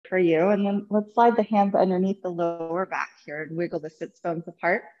for you. And then let's slide the hands underneath the lower back here and wiggle the sits bones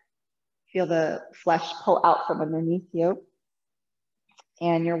apart. Feel the flesh pull out from underneath you.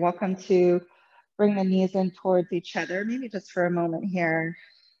 And you're welcome to bring the knees in towards each other, maybe just for a moment here.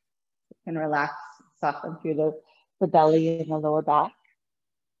 You can relax, soften through the belly and the lower back.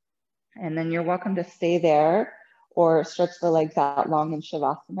 And then you're welcome to stay there or stretch the legs out long in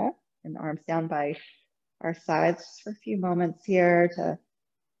Shavasana and arms down by our sides just for a few moments here to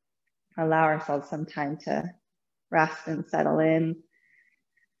allow ourselves some time to rest and settle in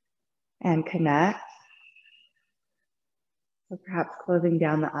and connect. So perhaps closing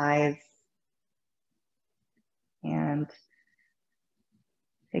down the eyes and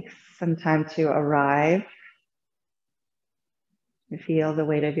take some time to arrive. You feel the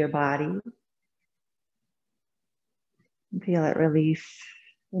weight of your body. And feel it release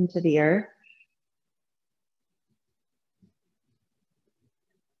into the earth.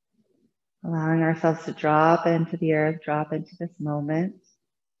 Allowing ourselves to drop into the earth, drop into this moment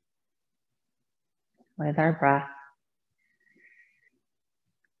with our breath.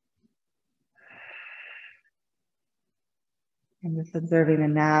 And just observing the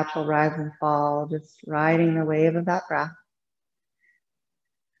natural rise and fall, just riding the wave of that breath.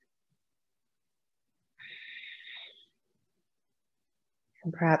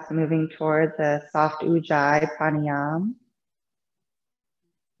 And perhaps moving towards a soft ujjayi pranayama.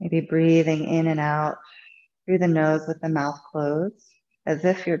 Maybe breathing in and out through the nose with the mouth closed, as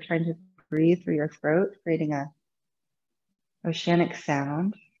if you're trying to breathe through your throat, creating a oceanic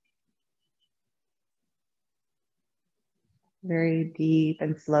sound. Very deep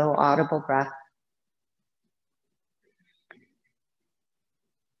and slow, audible breath.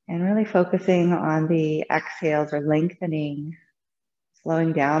 And really focusing on the exhales or lengthening,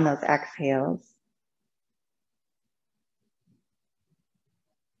 slowing down those exhales.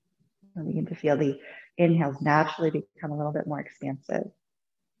 And begin to feel the inhales naturally become a little bit more expansive.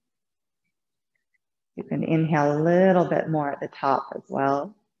 You can inhale a little bit more at the top as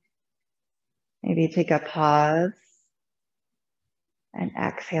well. Maybe take a pause and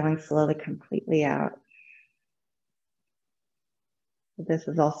exhaling slowly completely out. This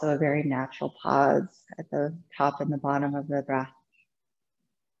is also a very natural pause at the top and the bottom of the breath.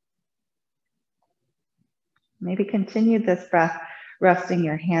 Maybe continue this breath, resting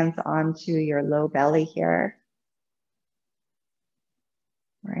your hands onto your low belly here,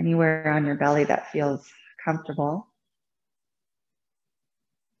 or anywhere on your belly that feels comfortable.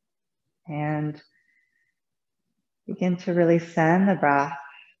 And begin to really send the breath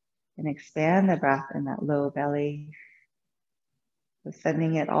and expand the breath in that low belly. So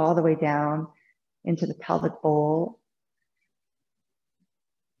sending it all the way down into the pelvic bowl.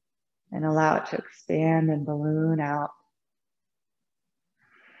 And allow it to expand and balloon out.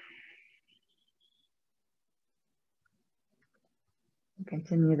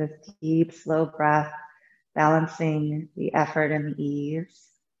 Continue this deep, slow breath, balancing the effort and the ease.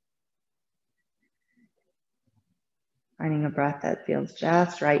 Finding a breath that feels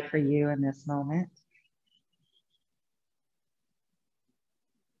just right for you in this moment.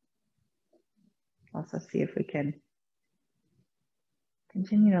 Also see if we can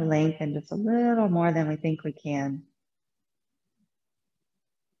continue to lengthen just a little more than we think we can.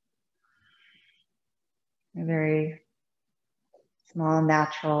 A very small,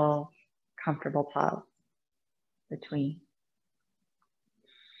 natural, comfortable pause between.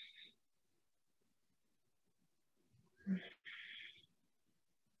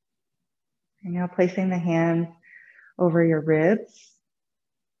 And now placing the hands over your ribs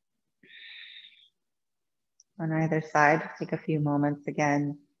on either side. Take a few moments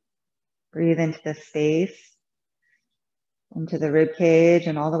again. Breathe into the space, into the rib cage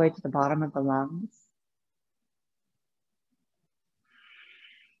and all the way to the bottom of the lungs.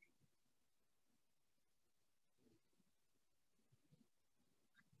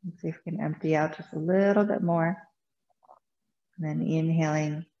 And see if we can empty out just a little bit more. And then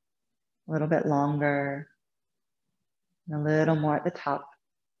inhaling a little bit longer and a little more at the top.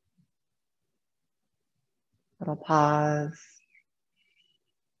 Little pause.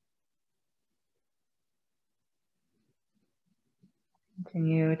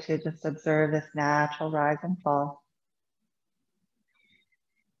 Continue to just observe this natural rise and fall.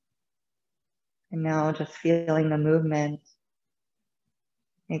 And now just feeling the movement,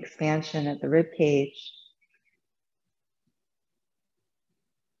 expansion at the rib cage.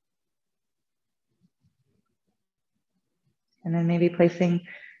 And then maybe placing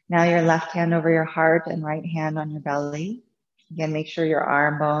now your left hand over your heart and right hand on your belly. Again, make sure your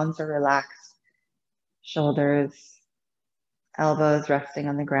arm bones are relaxed. Shoulders elbows resting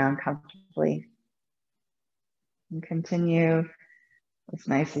on the ground comfortably. And continue this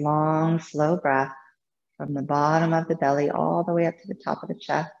nice, long, slow breath from the bottom of the belly all the way up to the top of the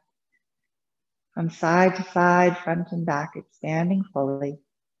chest. From side to side, front and back, expanding fully.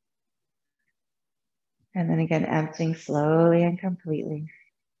 And then again, emptying slowly and completely.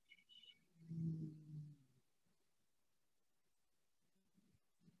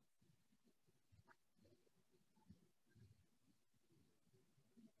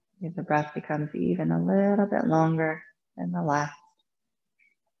 As the breath becomes even a little bit longer than the last.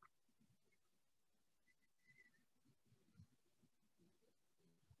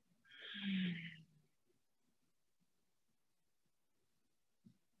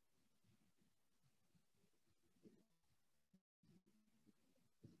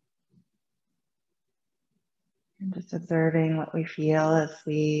 And just observing what we feel as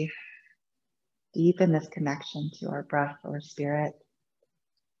we deepen this connection to our breath or spirit,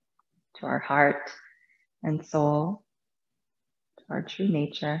 to our heart and soul, to our true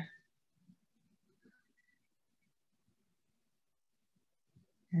nature.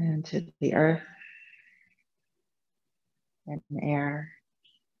 And to the earth and air.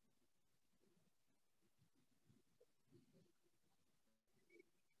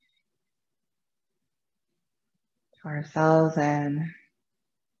 To ourselves and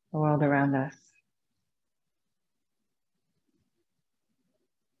the world around us.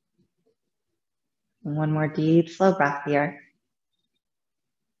 And one more deep, slow breath here.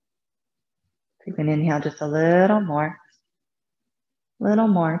 Take an inhale just a little more. Little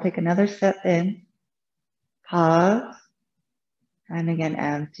more. Take another sip in. Pause. And again,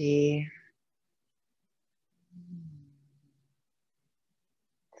 empty.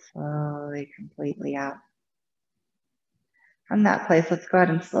 Slowly, completely out. From that place, let's go ahead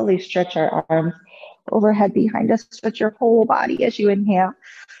and slowly stretch our arms overhead behind us. Stretch your whole body as you inhale.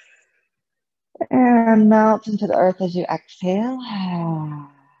 And melt into the earth as you exhale.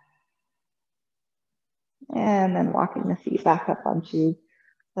 And then walking the feet back up onto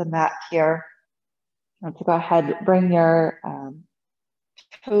the mat here. Now to go ahead, bring your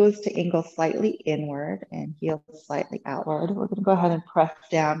toes to angle slightly inward and heels slightly outward. We're going to go ahead and press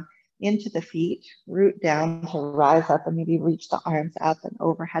down into the feet, root down to rise up and maybe reach the arms up and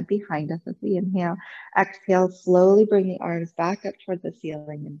overhead behind us as we inhale. Exhale, slowly bring the arms back up toward the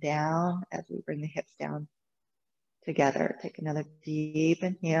ceiling and down as we bring the hips down together. Take another deep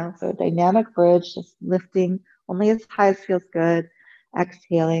inhale. So a dynamic bridge, just lifting only as high as feels good.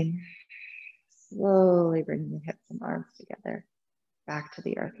 Exhaling, slowly bringing the hips and arms together. Back to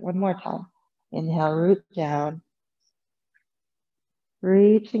the earth. One more time. Inhale, root down.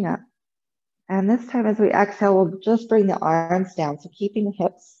 Reaching up. And this time as we exhale, we'll just bring the arms down. So keeping the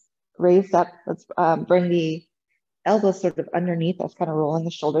hips raised up. Let's bring the elbows sort of underneath us, kind of rolling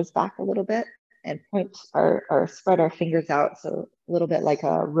the shoulders back a little bit and point or spread our fingers out. So a little bit like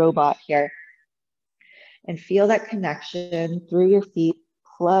a robot here. And feel that connection through your feet,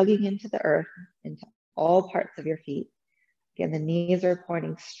 plugging into the earth, into all parts of your feet. Again, the knees are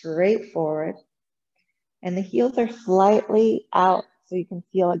pointing straight forward and the heels are slightly out. So you can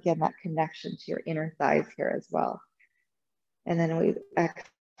feel again that connection to your inner thighs here as well. And then we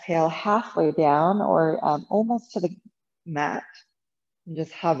exhale halfway down or almost to the mat and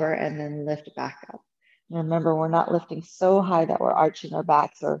just hover and then lift back up. And remember, we're not lifting so high that we're arching our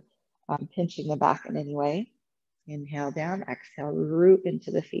backs or pinching the back in any way. Inhale down, exhale, root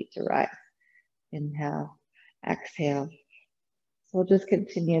into the feet to rise. Inhale, exhale. So we'll just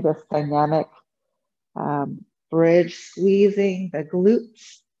continue this dynamic bridge, squeezing the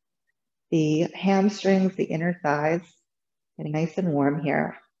glutes, the hamstrings, the inner thighs, getting nice and warm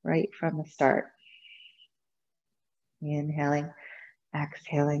here right from the start. Inhaling,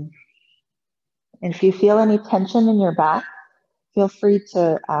 exhaling. And if you feel any tension in your back, feel free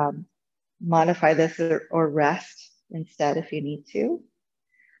to modify this or rest instead if you need to.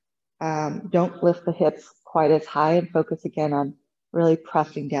 Don't lift the hips quite as high and focus again on really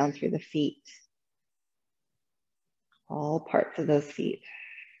pressing down through the feet. All parts of those feet.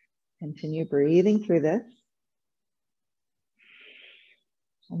 Continue breathing through this.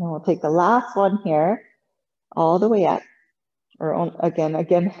 And then we'll take the last one here, all the way up, or again,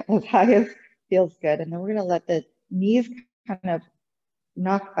 as high as feels good. And then we're gonna let the knees kind of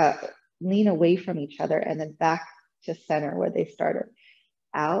lean away from each other and then back to center where they started.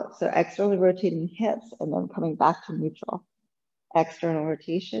 Out, so externally rotating hips and then coming back to neutral. External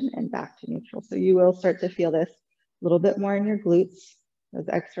rotation and back to neutral. So you will start to feel this a little bit more in your glutes, those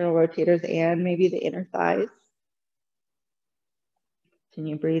external rotators and maybe the inner thighs.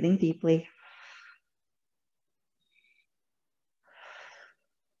 Continue breathing deeply.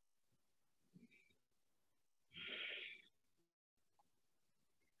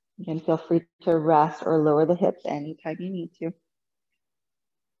 Again, feel free to rest or lower the hips anytime you need to. You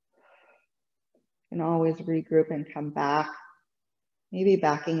can always regroup and come back. Maybe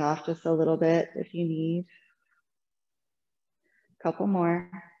backing off just a little bit if you need. A couple more.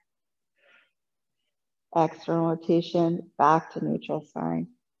 External rotation, back to neutral spine,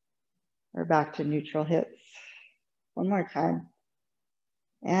 or back to neutral hips. One more time.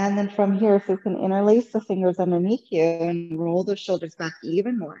 And then from here, if you can interlace the fingers underneath you and roll the shoulders back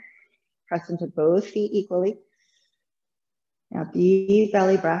even more. Press into both feet equally. Now deep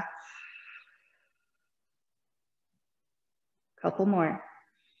belly breath. Couple more.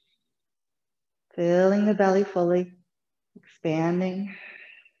 Filling the belly fully, expanding,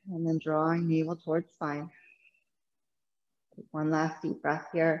 and then drawing navel towards spine. Take one last deep breath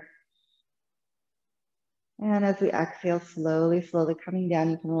here. And as we exhale, slowly, slowly coming down,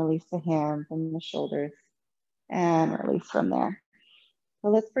 you can release the hands and the shoulders and release from there. So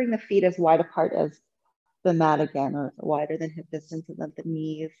let's bring the feet as wide apart as the mat again, or wider than hip distance, and let the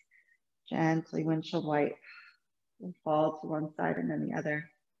knees gently windshield wipe and fall to one side and then the other.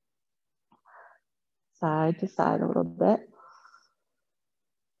 Side to side a little bit.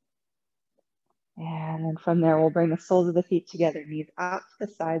 And then from there, we'll bring the soles of the feet together, knees out to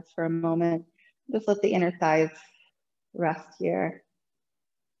the sides for a moment. Just let the inner thighs rest here.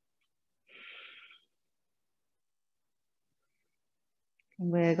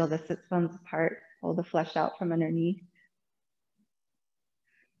 And wiggle the sits bones apart, pull the flesh out from underneath.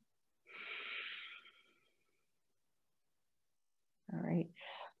 All right,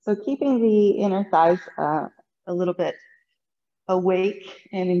 so keeping the inner thighs a little bit awake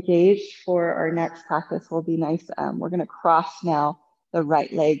and engaged for our next practice will be nice. We're gonna cross now the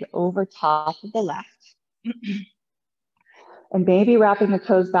right leg over top of the left. And maybe wrapping the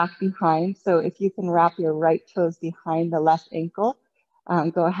toes back behind. So if you can wrap your right toes behind the left ankle,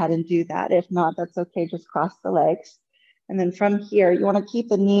 go ahead and do that. If not, that's okay, just cross the legs. And then from here, you wanna keep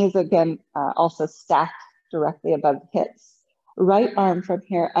the knees again, also stacked directly above the hips. Right arm from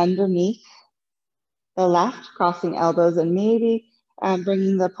here underneath the left, crossing elbows, and maybe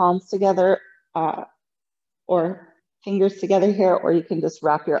bringing the palms together or fingers together here, or you can just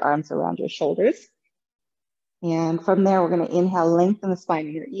wrap your arms around your shoulders. And from there, we're going to inhale, lengthen the spine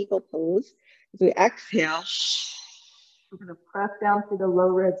in your eagle pose. As we exhale, we're going to press down through the low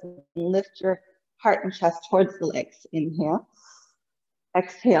ribs and lift your heart and chest towards the legs. Inhale,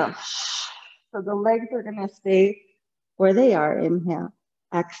 exhale. So the legs are going to stay where they are. Inhale,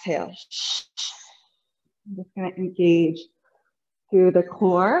 exhale. I'm just going to engage through the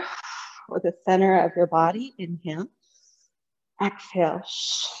core or the center of your body. Inhale, exhale.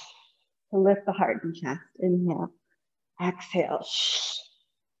 To lift the heart and chest. Inhale, exhale,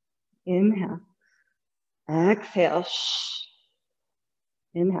 inhale, exhale,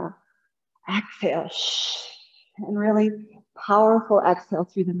 inhale, exhale, and really powerful exhale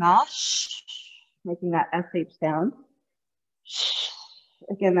through the mouth, making that SH sound.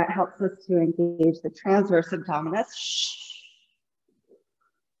 Again, that helps us to engage the transverse abdominis.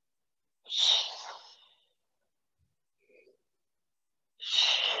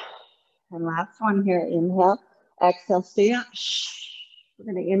 And last one here, inhale, exhale, stay up.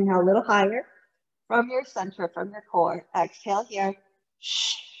 We're going to inhale a little higher from your center, from your core. Exhale here.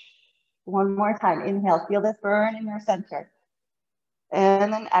 One more time, inhale, feel this burn in your center.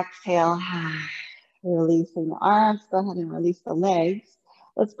 And then exhale, releasing the arms, go ahead and release the legs.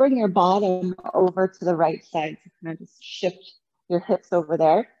 Let's bring your bottom over to the right side. So kind of just shift your hips over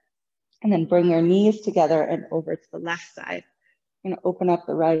there. And then bring your knees together and over to the left side. You're gonna open up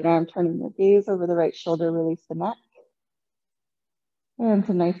the right arm, turning your gaze over the right shoulder, release the neck. And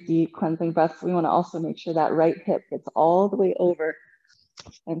some nice deep cleansing breaths. We wanna also make sure that right hip gets all the way over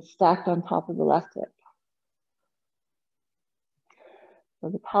and stacked on top of the left hip. So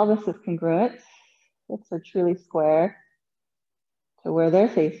the pelvis is congruent. Hips are truly square to where they're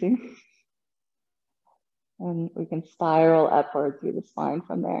facing. And we can spiral upward through the spine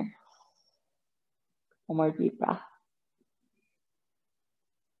from there. One more deep breath.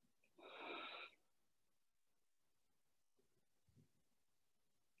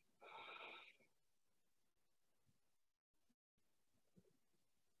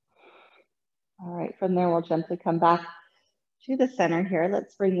 All right, from there, we'll gently come back to the center here.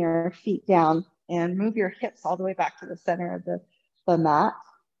 Let's bring your feet down and move your hips all the way back to the center of the mat.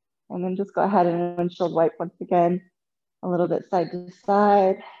 And then just go ahead and windshield wipe once again, a little bit side to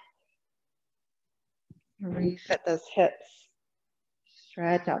side. Reset those hips.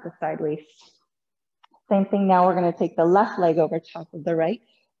 Stretch out the side waist. Same thing now, we're gonna take the left leg over top of the right,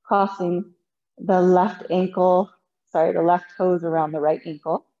 crossing the left ankle, the left toes around the right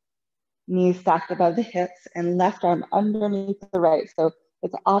ankle. Knees stacked above the hips and left arm underneath the right. So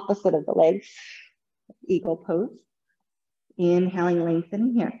it's opposite of the legs. Eagle pose. Inhaling,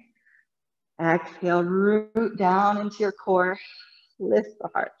 lengthening here. Exhale, root down into your core. Lift the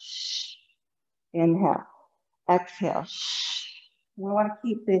heart. Inhale. Exhale. We want to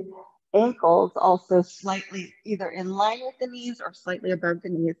keep the ankles also slightly either in line with the knees or slightly above the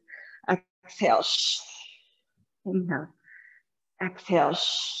knees. Exhale. Inhale. Exhale.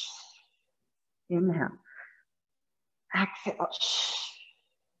 Inhale. Exhale.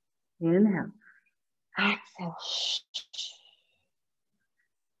 Inhale. Exhale.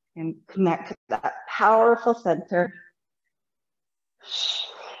 And connect to that powerful center.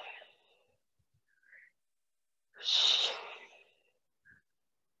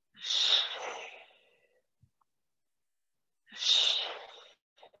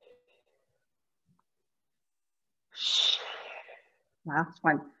 Last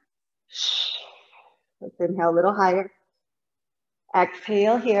one. Let's inhale a little higher.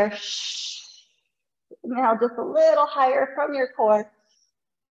 Exhale here. Inhale just a little higher from your core.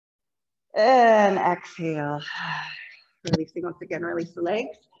 And exhale. Releasing once again, release the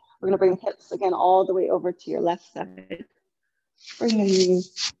legs. We're going to bring the hips again all the way over to your left side. Bring the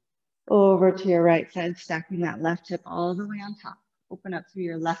knees over to your right side, stacking that left hip all the way on top. Open up through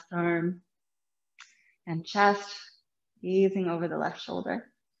your left arm and chest, easing over the left shoulder.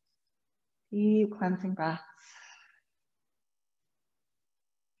 Deep cleansing breaths.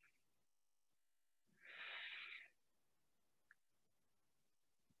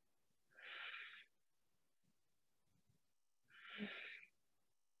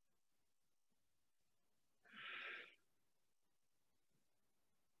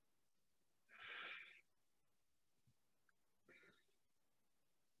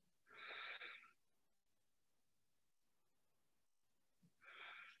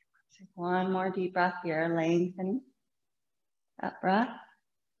 Take one more deep breath here, lengthening that breath.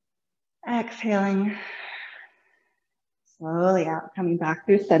 Exhaling slowly out, coming back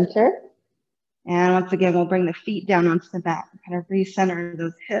through center. And once again, we'll bring the feet down onto the mat, kind of recenter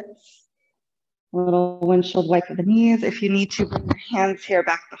those hips. A little windshield wipe of the knees. If you need to, bring your hands here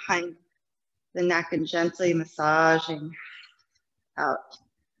back behind the neck and gently massaging out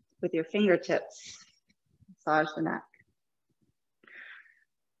with your fingertips. Massage the neck.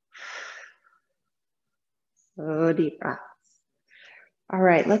 So deep breaths. All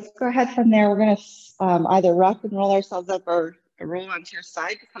right, let's go ahead from there. We're going to either rock and roll ourselves up or roll onto your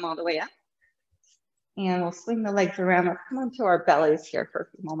side to come all the way up. And we'll swing the legs around. Let's come onto our bellies here for a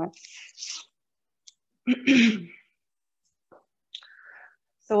few moments.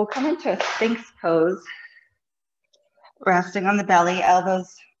 So we'll come into a Sphinx pose, resting on the belly,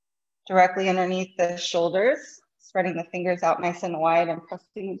 elbows directly underneath the shoulders, spreading the fingers out nice and wide and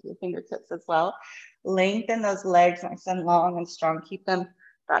pressing into the fingertips as well. Lengthen those legs nice and long and strong. Keep them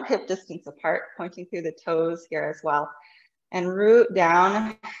about hip distance apart, pointing through the toes here as well. And root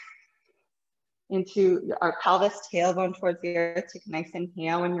down into our pelvis, tailbone towards the earth. Take a nice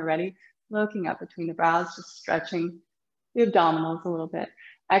inhale when you're ready. Looking up between the brows, just stretching the abdominals a little bit.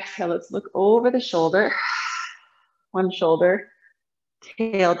 Exhale, let's look over the shoulder. One shoulder,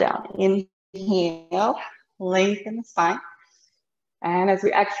 tail down. Inhale, lengthen the spine. And as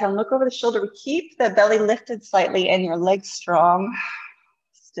we exhale, look over the shoulder. We keep the belly lifted slightly and your legs strong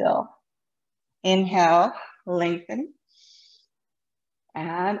still. Inhale, lengthen.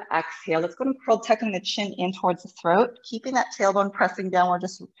 And exhale. Let's go to curl, tucking the chin in towards the throat. Keeping that tailbone pressing down. We're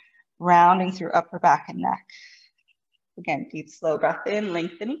just rounding through upper back and neck. Again, deep, slow breath in,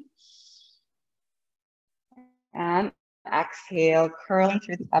 lengthening. And exhale, curling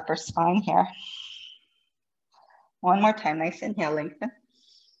through the upper spine here. One more time, nice inhale, lengthen.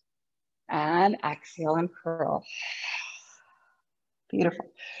 And exhale and curl. Beautiful.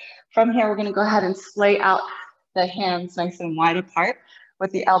 From here, we're going to go ahead and splay out the hands nice and wide apart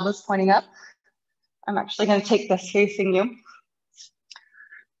with the elbows pointing up. I'm actually going to take this facing you.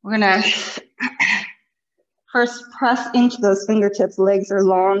 We're going to first press into those fingertips. Legs are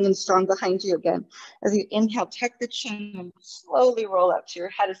long and strong behind you again. As you inhale, tuck the chin and slowly roll up to your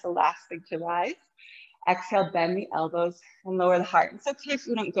head is the last thing to rise. Exhale, bend the elbows and lower the heart. It's okay if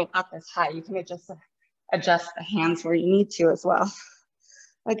you don't go up as high. You can adjust the hands where you need to as well.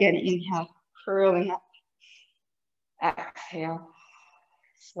 Again, inhale, curling up. Exhale,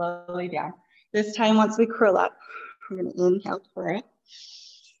 slowly down. This time, once we curl up, we're going to inhale, curl up.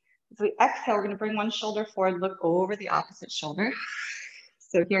 As we exhale, we're going to bring one shoulder forward, look over the opposite shoulder.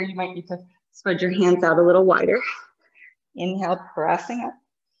 So here you might need to spread your hands out a little wider. Inhale, pressing up.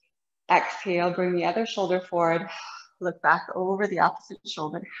 Exhale, bring the other shoulder forward, look back over the opposite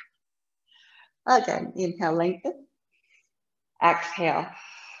shoulder. Again, inhale, lengthen. Exhale.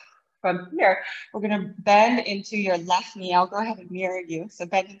 From here, we're going to bend into your left knee. I'll go ahead and mirror you. So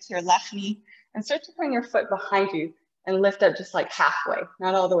bend into your left knee and start to bring your foot behind you and lift up just like halfway,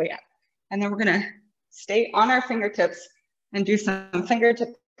 not all the way up. And then we're going to stay on our fingertips and do some fingertip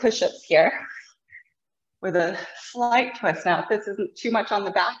push-ups here with a slight twist. Now, if this isn't too much on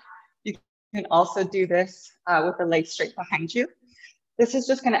the back, you can also do this with the legs straight behind you. This is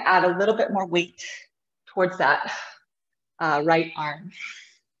just going to add a little bit more weight towards that right arm.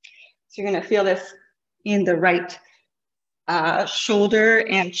 So you're going to feel this in the right shoulder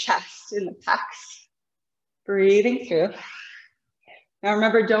and chest, in the pecs. Breathing through. Now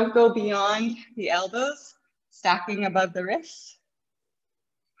remember, don't go beyond the elbows, stacking above the wrists.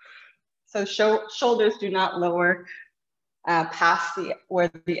 So shoulders do not lower past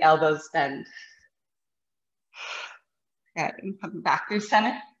where the elbows bend. Good, and come back through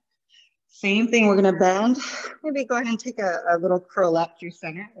center. Same thing, we're gonna bend. Maybe go ahead and take a little curl up through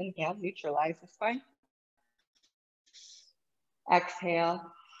center. Inhale, neutralize the spine. Exhale.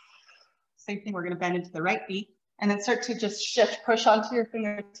 Same thing, we're gonna bend into the right knee and then start to just shift, push onto your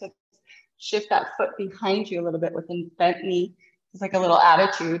fingertips, shift that foot behind you a little bit with a bent knee. It's like a little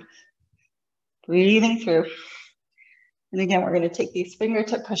attitude. Breathing through. And again, we're gonna take these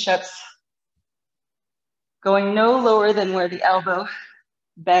fingertip push-ups, going no lower than where the elbow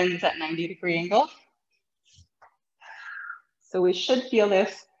bends at 90-degree angle. So we should feel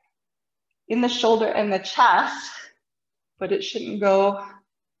this in the shoulder and the chest, but it shouldn't go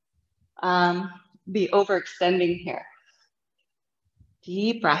be overextending here.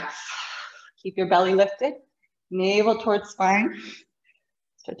 Deep breaths. Keep your belly lifted, navel towards spine.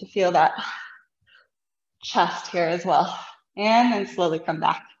 Start to feel that chest here as well. And then slowly come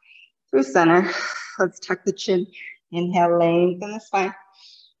back through center. Let's tuck the chin. Inhale, lengthen the spine.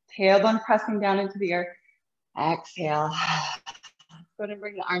 Tailbone pressing down into the earth. Exhale. Go ahead and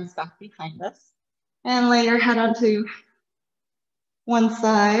bring the arms back behind us. And lay your head onto one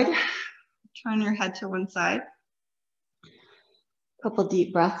side. Turn your head to one side. Couple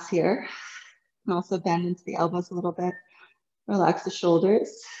deep breaths here. And also bend into the elbows a little bit. Relax the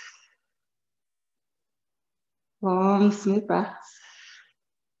shoulders. Long, smooth breaths.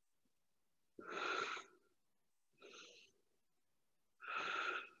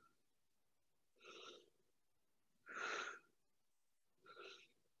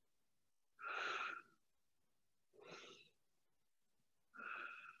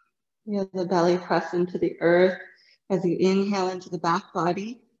 Feel the belly press into the earth as you inhale into the back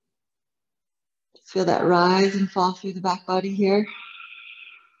body. Just feel that rise and fall through the back body here.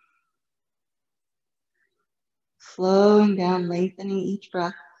 Slowing down, lengthening each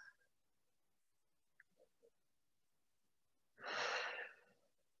breath.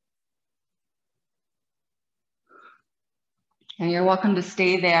 And you're welcome to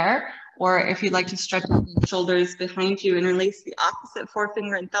stay there, or if you'd like to stretch out the shoulders behind you, interlace the opposite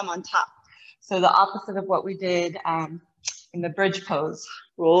forefinger and thumb on top. So the opposite of what we did in the bridge pose.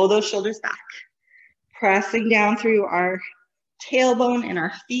 Roll those shoulders back. Pressing down through our tailbone and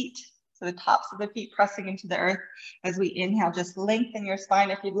our feet. So the tops of the feet pressing into the earth. As we inhale, just lengthen your spine.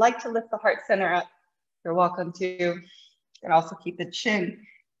 If you'd like to lift the heart center up, you're welcome to. And also keep the chin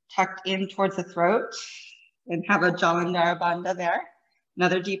tucked in towards the throat. And have a Jalandhara Bandha there.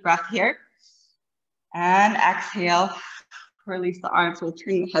 Another deep breath here. And exhale. Release the arms. We'll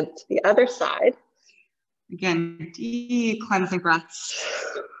turn the head to the other side. Again, deep cleansing breaths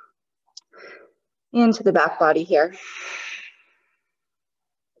into the back body here.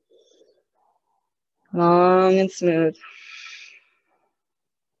 Long and smooth.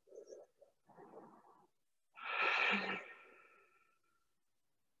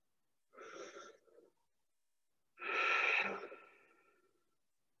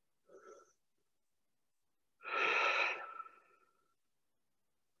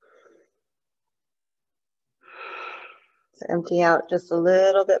 So empty out just a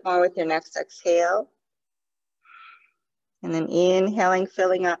little bit more with your next exhale. And then inhaling,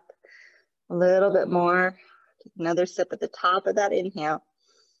 filling up a little bit more. Take another sip at the top of that inhale.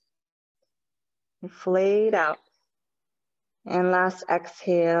 Inflate out. And last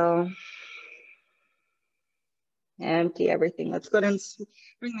exhale. Empty everything. Let's go ahead and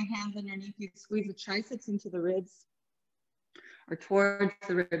bring the hands underneath you. Squeeze the triceps into the ribs or towards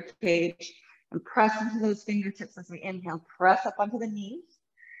the rib cage. And press into those fingertips as we inhale. Press up onto the knees.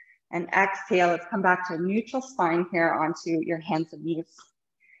 And exhale, let's come back to a neutral spine here onto your hands and knees.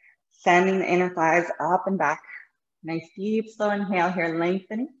 Sending the inner thighs up and back. Nice deep, slow inhale here,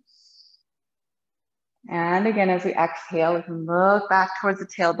 lengthening. And again, as we exhale, we can look back towards the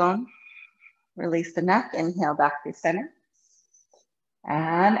tailbone. Release the neck, inhale back through center.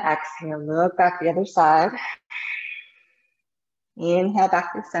 And exhale, look back the other side. Inhale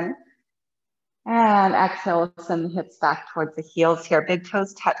back through center. And exhale, send the hips back towards the heels here. Big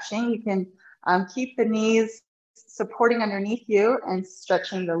toes touching. You can keep the knees supporting underneath you and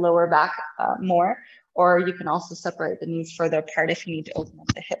stretching the lower back more. Or you can also separate the knees further apart if you need to open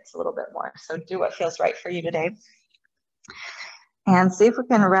up the hips a little bit more. So do what feels right for you today. And see if we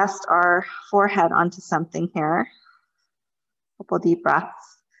can rest our forehead onto something here. A couple deep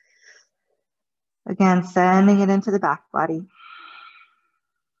breaths. Again, sending it into the back body.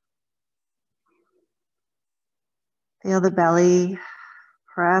 Feel the belly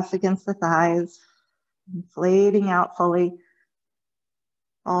press against the thighs, inflating out fully,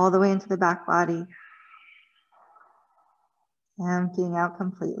 all the way into the back body, emptying out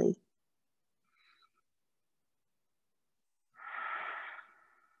completely.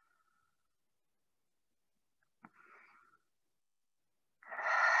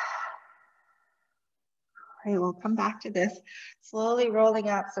 All right, we'll come back to this. Slowly rolling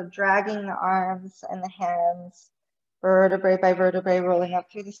up, so dragging the arms and the hands, vertebrae by vertebrae, rolling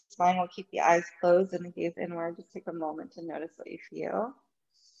up through the spine. We'll keep the eyes closed and the gaze inward. Just take a moment to notice what you feel.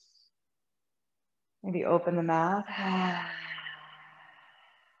 Maybe open the mouth.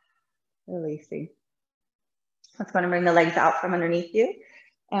 Releasing. Let's go and bring the legs out from underneath you.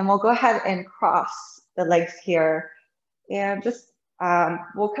 And we'll go ahead and cross the legs here. And just,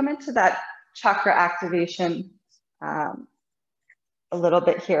 we'll come into that chakra activation a little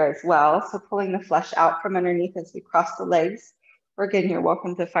bit here as well. So pulling the flesh out from underneath as we cross the legs. Or again, you're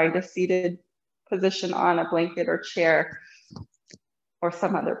welcome to find a seated position on a blanket or chair or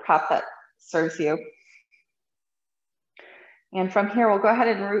some other prop that serves you. And from here, we'll go ahead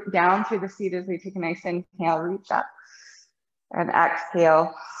and root down through the seat as we take a nice inhale, reach up, and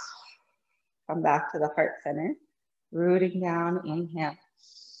exhale, come back to the heart center, rooting down, inhale,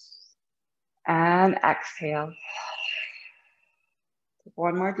 and exhale. Take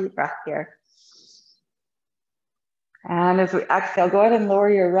one more deep breath here. And as we exhale, go ahead and lower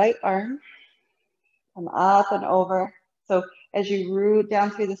your right arm, come up and over. So as you root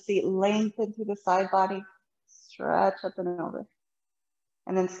down through the seat, lengthen through the side body, stretch up and over.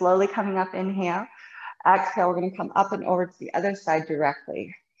 And then slowly coming up, inhale. Exhale, we're gonna come up and over to the other side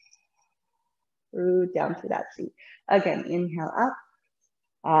directly. Root down through that seat. Again, inhale up,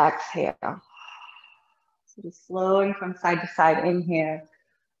 exhale. So just slowing from side to side, inhale.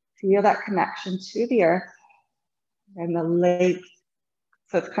 Feel that connection to the earth and the lake.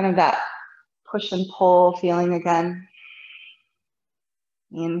 So it's kind of that push and pull feeling again.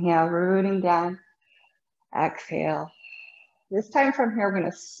 Inhale, rooting down, exhale. This time from here, we're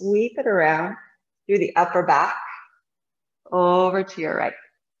gonna sweep it around through the upper back, over to your right.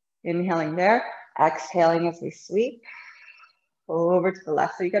 Inhaling there, exhaling as we sweep, over to the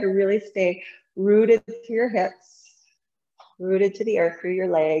left. So you gotta really stay rooted to your hips, rooted to the earth through your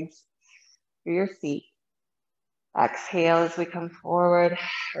legs, through your seat. Exhale as we come forward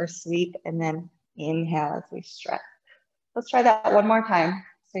or sweep, and then inhale as we stretch. Let's try that one more time.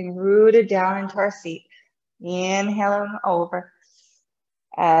 Staying rooted down into our seat. Inhaling over.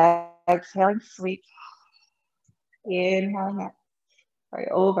 Exhaling, sweep. Inhaling up. Sorry,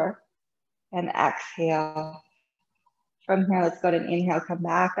 over. And exhale. From here, let's go ahead and inhale, come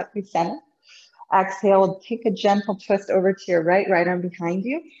back up through center. Exhale, we'll take a gentle twist over to your right arm behind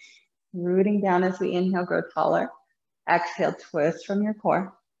you. Rooting down as we inhale, grow taller. Exhale, twist from your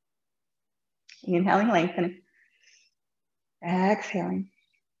core. Inhaling, lengthening. Exhaling.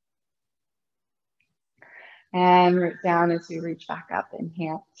 And root down as we reach back up.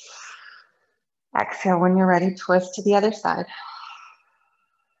 Inhale. Exhale when you're ready, twist to the other side.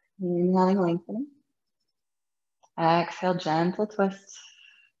 Inhaling, lengthening. Exhale, gentle twist.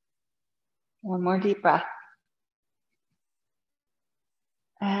 One more deep breath.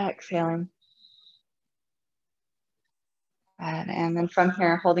 Exhaling. And then from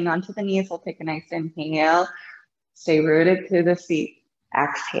here, holding on to the knees, we'll take a nice inhale. Stay rooted to the seat.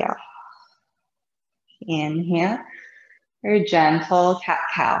 Exhale. Inhale. Very gentle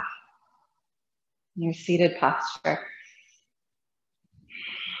cat-cow. Your seated posture.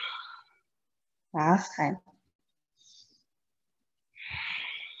 Last time.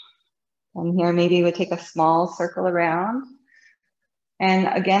 From here, maybe we'll take a small circle around. And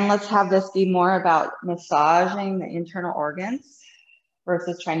again, let's have this be more about massaging the internal organs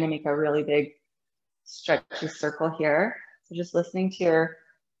versus trying to make a really big stretchy circle here. So just listening to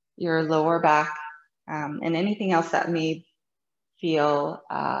your lower back and anything else that may feel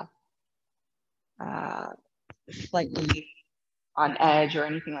slightly on edge or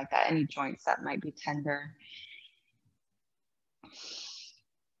anything like that, any joints that might be tender.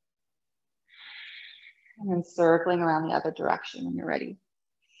 And then circling around the other direction when you're ready.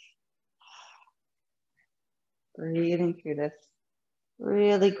 Breathing through this,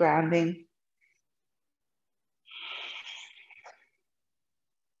 really grounding.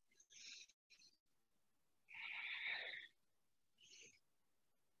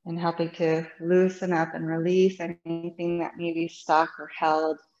 And helping to loosen up and release anything that may be stuck or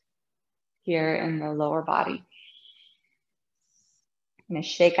held here in the lower body. I'm going to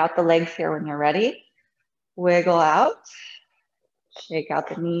shake out the legs here when you're ready. Wiggle out. Shake out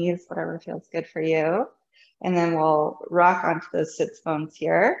the knees, whatever feels good for you. And then we'll rock onto those sits bones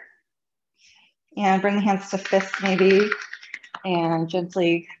here. And bring the hands to fist maybe. And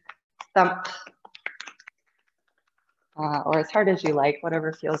gently thump. Or as hard as you like,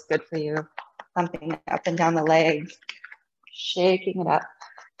 whatever feels good for you. Thumping up and down the legs. Shaking it up.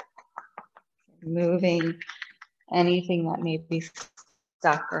 Moving anything that may be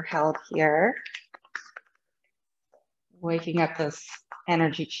stuck or held here. Waking up those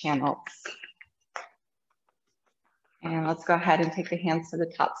energy channels. And let's go ahead and take the hands to the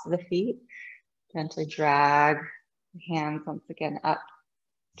tops of the feet. Gently drag the hands once again up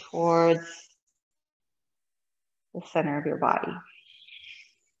towards the center of your body.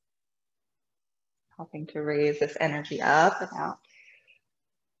 Helping to raise this energy up and out.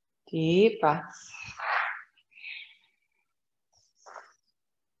 Deep breaths.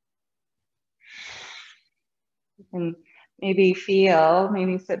 You can maybe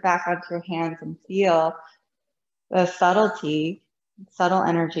sit back onto your hands and feel the subtle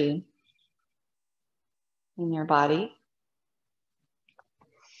energy in your body.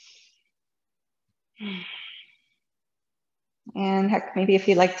 And heck, maybe if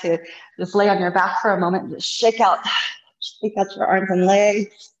you'd like to just lay on your back for a moment and just shake out your arms and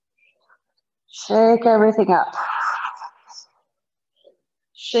legs. Shake everything up.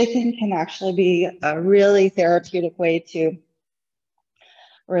 Shaking can actually be a really therapeutic way to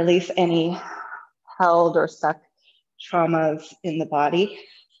release any held or stuck traumas in the body.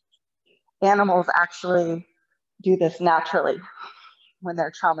 Animals actually do this naturally when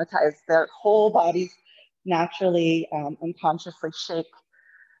they're traumatized. Their whole bodies naturally unconsciously shake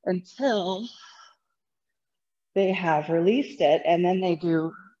until they have released it, and then they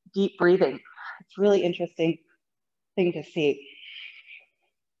do deep breathing. It's a really interesting thing to see.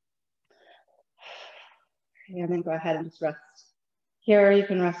 And then go ahead and just rest. Here you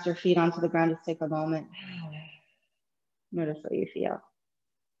can rest your feet onto the ground. Just take a moment. Notice what you feel.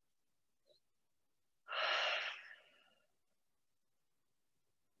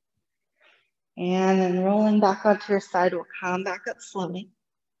 And then rolling back onto your side, we'll come back up slowly.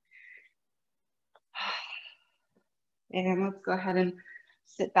 And let's go ahead and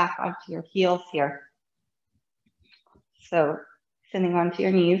sit back onto your heels here. So sitting onto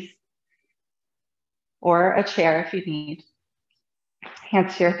your knees or a chair if you need.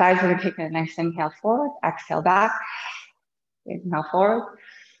 Hands to your thighs. We're going to take a nice inhale forward, exhale back. Inhale forward,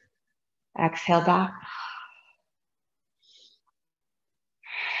 exhale back.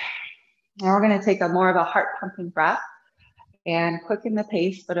 Now we're going to take more of a heart pumping breath and quicken the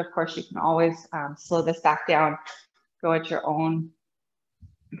pace, but of course you can always slow this back down, go at your own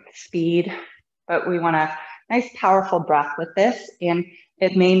speed, but we want a nice powerful breath with this, and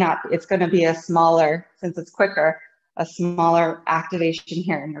it's going to be a smaller, since it's quicker, a smaller activation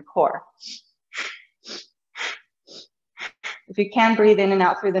here in your core. If you can breathe in and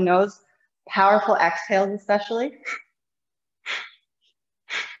out through the nose, powerful exhales especially.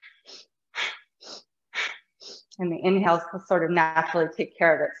 And the inhales will sort of naturally take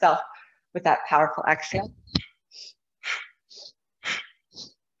care of itself with that powerful exhale.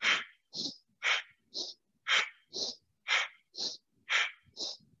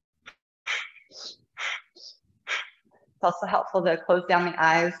 It's also helpful to close down the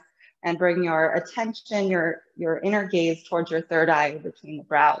eyes and bring your attention, your inner gaze towards your third eye between the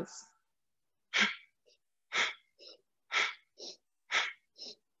brows.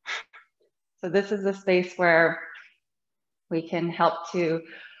 So this is a space where we can help to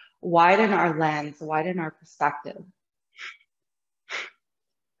widen our lens, widen our perspective.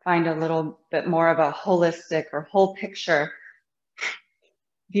 Find a little bit more of a holistic or whole picture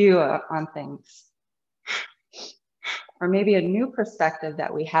view on things. Or maybe a new perspective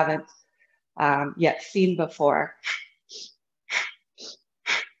that we haven't yet seen before.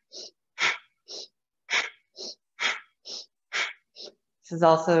 This is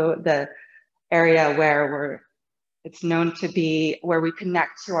also the area where it's known to be where we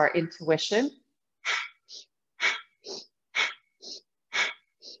connect to our intuition.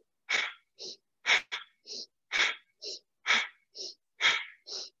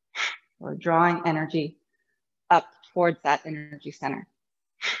 We're drawing energy up towards that energy center.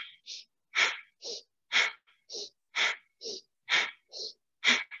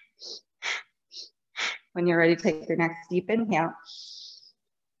 When you're ready, take your next deep inhale.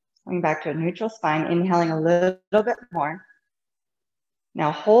 Going back to a neutral spine, inhaling a little bit more.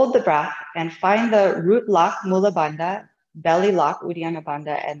 Now hold the breath and find the root lock, Mula Bandha, belly lock, Uddiyana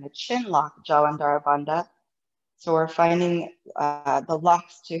Bandha, and the chin lock, Jalandhara Bandha. So we're finding the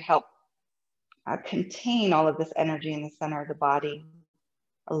locks to help contain all of this energy in the center of the body.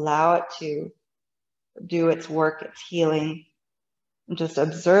 Allow it to do its work, its healing. And just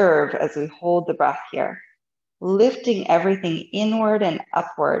observe as we hold the breath here, lifting everything inward and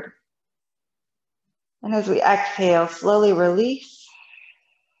upward. And as we exhale, slowly release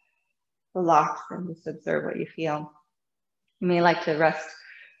the locks and just observe what you feel. You may like to rest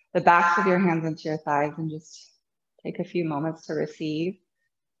the backs of your hands into your thighs and just take a few moments to receive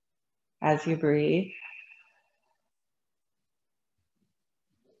as you breathe.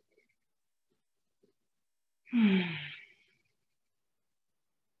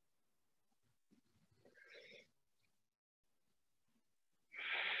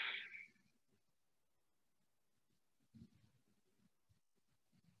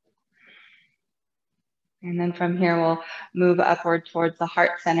 And then from here, we'll move upward towards the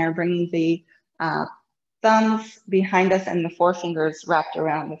heart center, bringing the thumbs behind us and the forefingers wrapped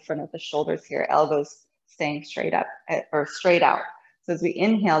around the front of the shoulders here, elbows staying straight up or straight out. So as we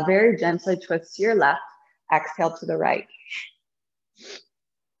inhale, very gently twist to your left, exhale to the right.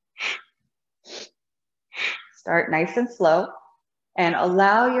 Start nice and slow and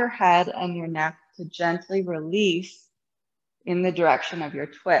allow your head and your neck to gently release in the direction of your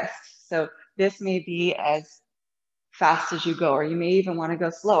twist. So this may be as fast as you go, or you may even want to go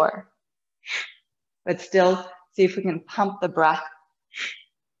slower, but still see if we can pump the breath.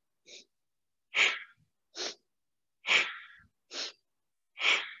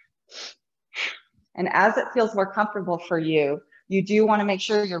 And as it feels more comfortable for you, you do want to make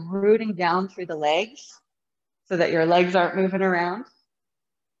sure you're rooting down through the legs so that your legs aren't moving around,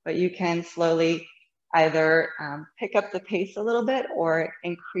 but you can slowly either pick up the pace a little bit or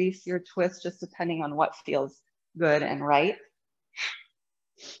increase your twist just depending on what feels good and right.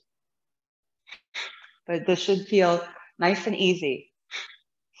 But this should feel nice and easy.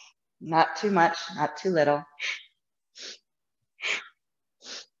 Not too much, not too little.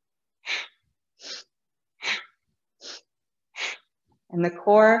 And the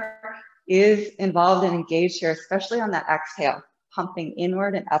core is involved and engaged here, especially on that exhale, pumping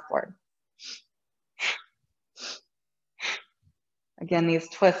inward and upward. Again, these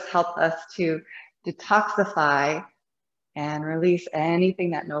twists help us to detoxify and release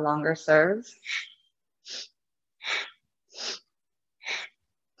anything that no longer serves.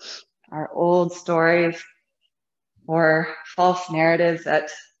 Our old stories or false narratives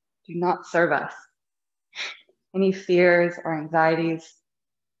that do not serve us. Any fears or anxieties.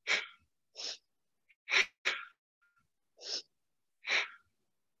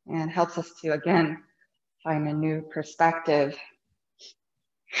 And helps us to, again, find a new perspective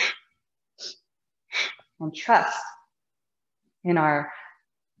and trust in our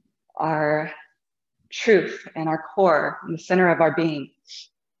truth and our core, in the center of our being.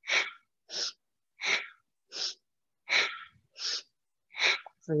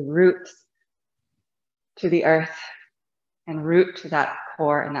 So we root to the earth and root to that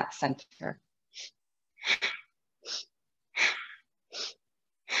core and that center.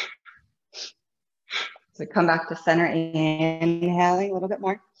 So come back to center, inhaling a little bit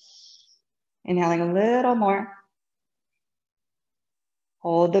more. Inhaling a little more.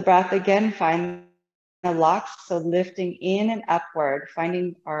 Hold the breath again, find the locks, so lifting in and upward,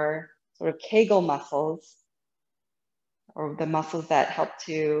 finding our sort of Kegel muscles, or the muscles that help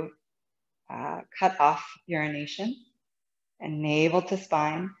to cut off urination, and navel to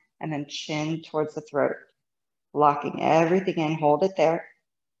spine, and then chin towards the throat. Locking everything in, hold it there.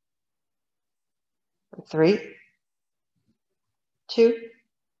 3, 2,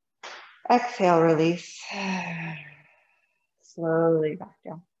 exhale, release. Slowly back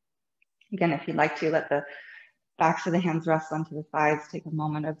down. Again, if you'd like to, let the backs of the hands rest onto the thighs. Take a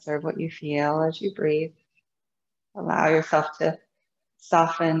moment, observe what you feel as you breathe. Allow yourself to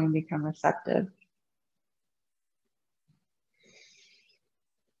soften and become receptive.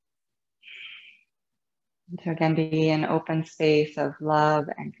 And to again be an open space of love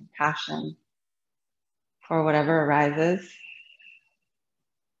and compassion for whatever arises.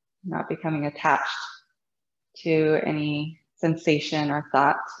 Not becoming attached to any sensation or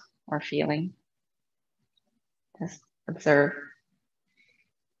thought or feeling. Just observe.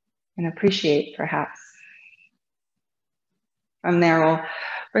 and appreciate, perhaps. From there, we'll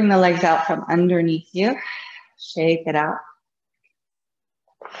bring the legs out from underneath you. Shake it out.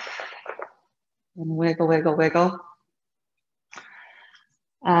 And wiggle, wiggle, wiggle.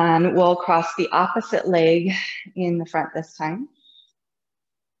 And we'll cross the opposite leg in the front this time.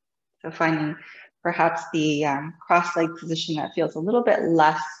 So finding perhaps the cross leg position that feels a little bit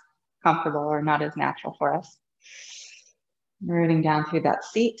less comfortable or not as natural for us. Rooting down through that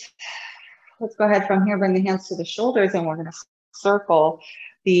seat. Let's go ahead from here, bring the hands to the shoulders, and we're going to circle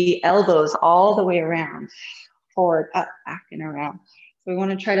the elbows all the way around, forward, up, back, and around. So we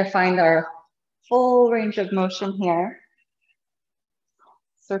want to try to find our full range of motion here,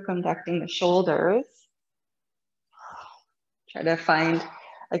 circumducting the shoulders. Try to find,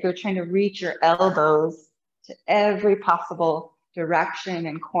 like you're trying to reach your elbows to every possible direction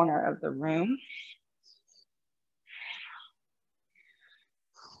and corner of the room.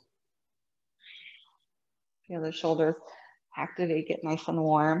 Feel the shoulders activate, get nice and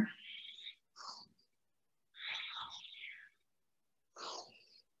warm.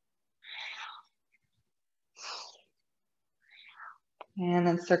 And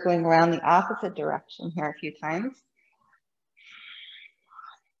then circling around the opposite direction here a few times.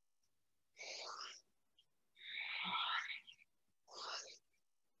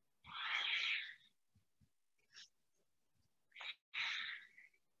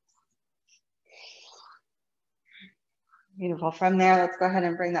 Beautiful. From there, let's go ahead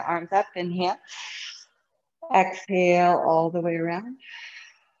and bring the arms up. Inhale. Exhale all the way around.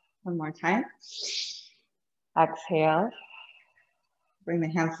 One more time. Exhale. Bring the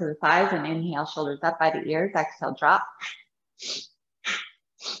hands to the thighs and inhale, shoulders up by the ears. Exhale, drop.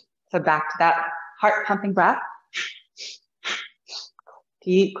 So back to that heart pumping breath.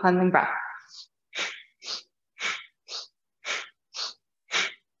 Deep cleansing breath.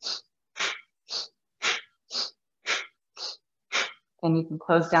 Then you can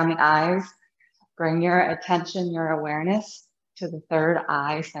close down the eyes. Bring your attention, your awareness to the third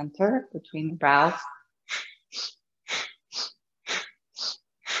eye center between the brows.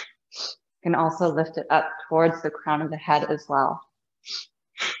 You can also lift it up towards the crown of the head as well.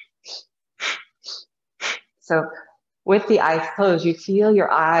 So with the eyes closed, you feel your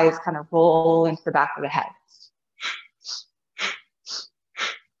eyes kind of roll into the back of the head.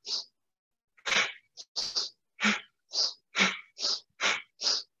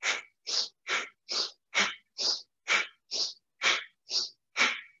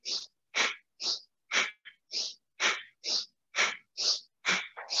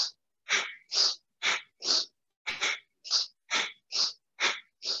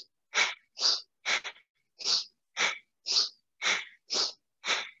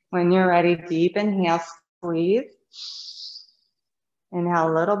 When you're ready, deep inhale, squeeze. Inhale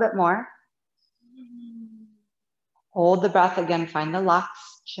a little bit more. Hold the breath again, find the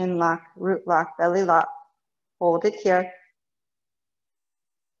locks, chin lock, root lock, belly lock. Hold it here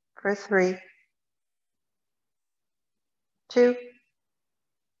for 3, 2.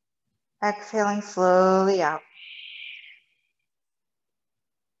 Exhaling slowly out.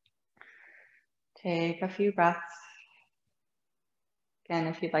 Take a few breaths. Again,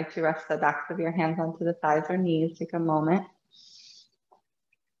 if you'd like to rest the backs of your hands onto the thighs or knees, take a moment.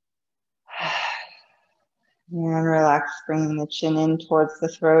 And relax, bringing the chin in towards the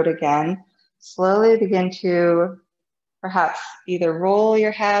throat again. Slowly begin to perhaps either roll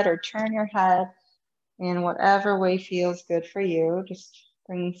your head or turn your head in whatever way feels good for you. Just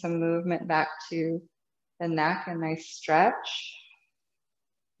bringing some movement back to the neck, a nice stretch.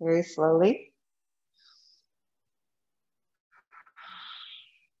 Very slowly.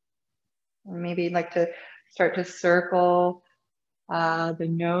 Or maybe you'd like to start to circle the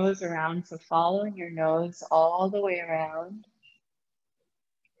nose around. So following your nose all the way around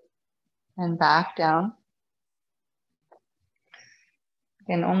and back down.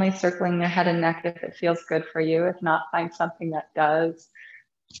 Again, only circling your head and neck if it feels good for you. If not, find something that does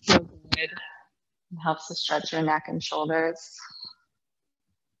feel good and helps to stretch your neck and shoulders.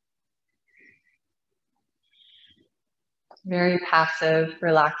 Very passive,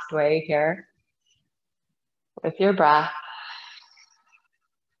 relaxed way here with your breath.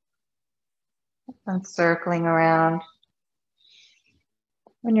 And circling around.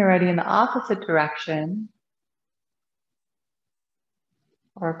 When you're ready in the opposite direction,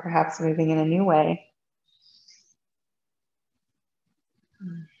 or perhaps moving in a new way.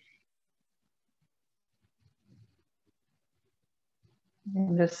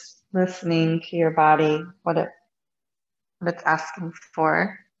 And just listening to your body, what it's asking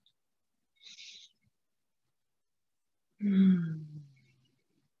for.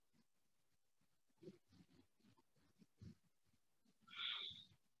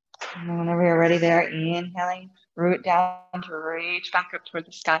 And whenever you're ready there, inhaling, root down to reach back up toward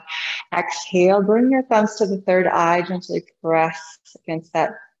the sky. Exhale, bring your thumbs to the third eye, gently press against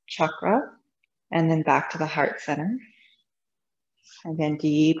that chakra, and then back to the heart center. Again,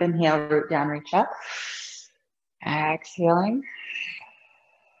 deep inhale, root down, reach up. Exhaling,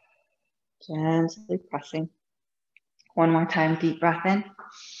 gently pressing. One more time, deep breath in.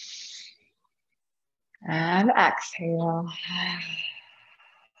 And exhale.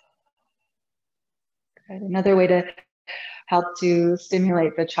 Good. Another way to help to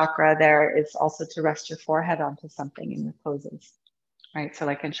stimulate the chakra there is also to rest your forehead onto something in your poses, right? So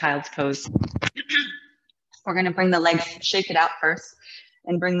like in child's pose, we're going to bring the legs, shake it out first,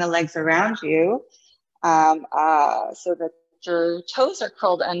 and bring the legs around you so that your toes are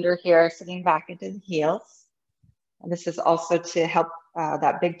curled under here, sitting back into the heels. And this is also to help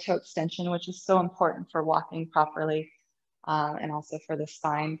that big toe extension, which is so important for walking properly and also for the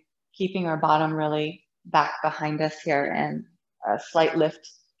spine, keeping our bottom really back behind us here, and a slight lift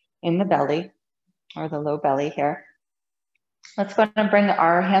in the belly or the low belly here. Let's go ahead and bring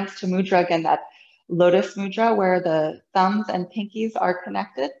our hands to mudra again, that lotus mudra where the thumbs and pinkies are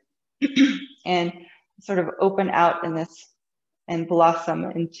connected and sort of open out in this and blossom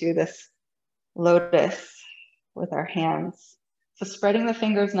into this lotus with our hands. So spreading the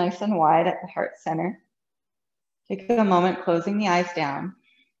fingers nice and wide at the heart center. Take a moment, closing the eyes down.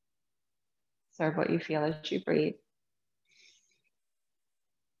 Observe what you feel as you breathe.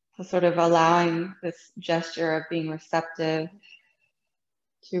 So sort of allowing this gesture of being receptive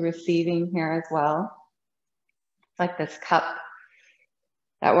to receiving here as well. It's like this cup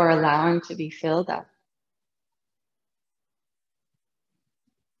that we're allowing to be filled up.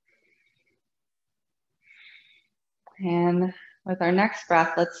 And with our next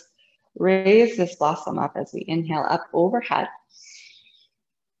breath, let's raise this blossom up as we inhale up overhead.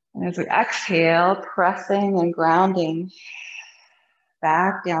 And as we exhale, pressing and grounding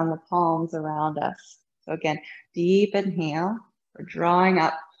back down the palms around us. So again, deep inhale, we're drawing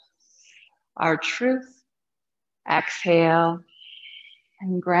up our truth. Exhale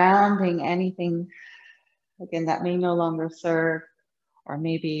and grounding anything, again, that may no longer serve, or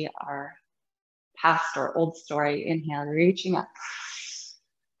maybe our past or old story. Inhale, reaching up.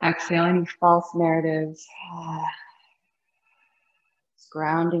 Exhale, any false narratives.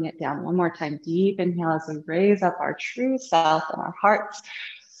 Grounding it down. One more time, deep inhale as we raise up our true self and our hearts.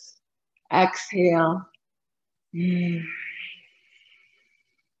 Exhale.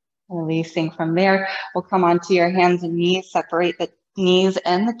 Releasing from there, we'll come onto your hands and knees, separate the knees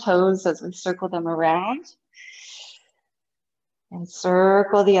and the toes as we circle them around. And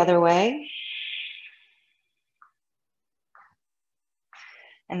circle the other way.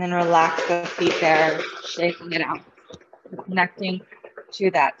 And then relax the feet there, shaking it out. Connecting to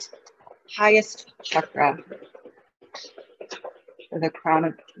that highest chakra, the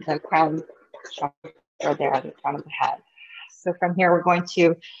crown chakra there, the crown of the head. So from here, we're going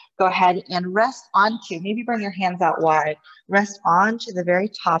to go ahead and rest onto, maybe bring your hands out wide, rest onto the very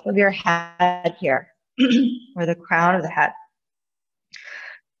top of your head here, or the crown of the head.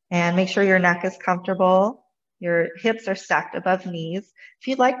 And make sure your neck is comfortable. Your hips are stacked above knees. If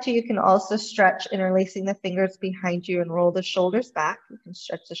you'd like to, you can also stretch, interlacing the fingers behind you and roll the shoulders back. You can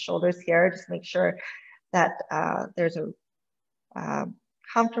stretch the shoulders here. Just make sure that there's a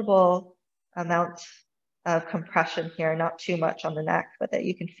comfortable amount of compression here, not too much on the neck, but that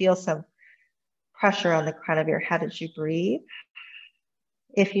you can feel some pressure on the crown of your head as you breathe.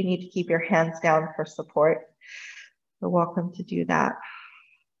 If you need to keep your hands down for support, you're welcome to do that.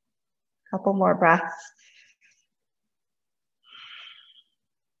 A couple more breaths.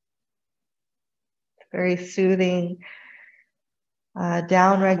 Very soothing,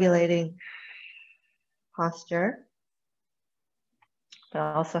 down-regulating posture. It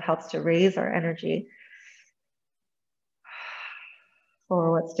also helps to raise our energy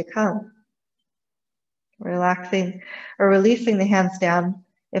for what's to come. Relaxing or releasing the hands down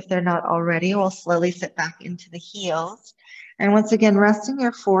if they're not already. We'll slowly sit back into the heels. And once again, resting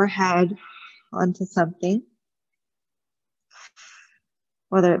your forehead onto something,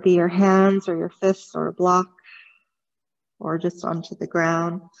 whether it be your hands or your fists or a block or just onto the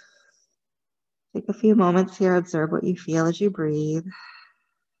ground. Take a few moments here, observe what you feel as you breathe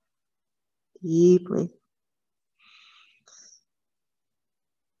deeply.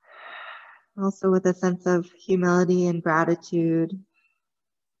 Also with a sense of humility and gratitude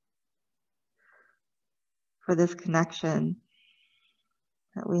for this connection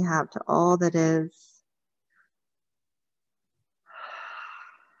that we have to all that is,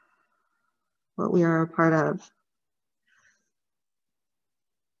 what we are a part of.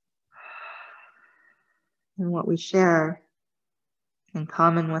 and what we share in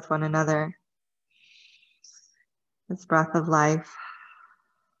common with one another. This breath of life.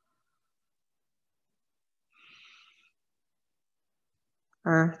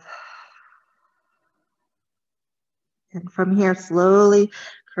 Earth. And from here, slowly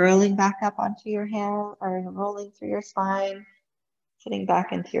curling back up onto your hand or rolling through your spine, sitting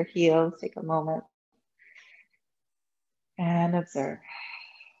back into your heels. Take a moment and observe.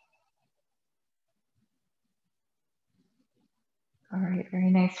 All right, very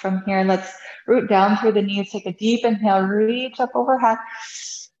nice. From here, let's root down through the knees. Take a deep inhale, reach up overhead.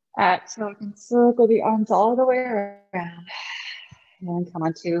 Exhale, we can circle the arms all the way around. And come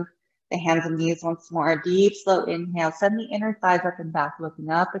onto the hands and knees once more. Deep, slow inhale. Send the inner thighs up and back, looking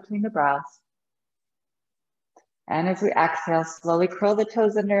up between the brows. And as we exhale, slowly curl the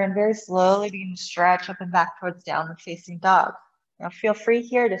toes under and very slowly begin to stretch up and back towards downward facing dog. Now feel free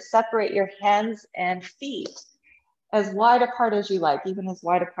here to separate your hands and feet as wide apart as you like, even as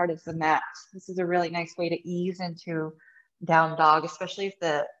wide apart as the mat. This is a really nice way to ease into down dog, especially if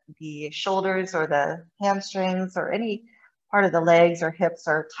the shoulders or the hamstrings or any part of the legs or hips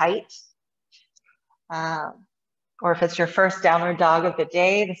are tight. Or if it's your first downward dog of the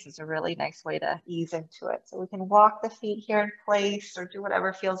day, this is a really nice way to ease into it. So we can walk the feet here in place or do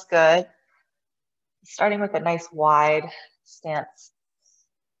whatever feels good. Starting with a nice wide stance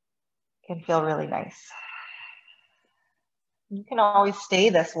can feel really nice. You can always stay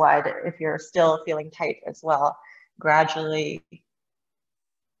this wide if you're still feeling tight as well. Gradually,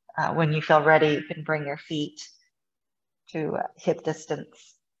 when you feel ready, you can bring your feet to hip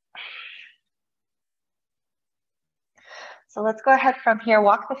distance. So let's go ahead from here,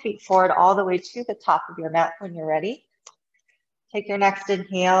 walk the feet forward all the way to the top of your mat when you're ready. Take your next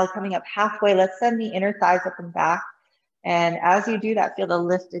inhale, coming up halfway, let's send the inner thighs up and back. And as you do that, feel the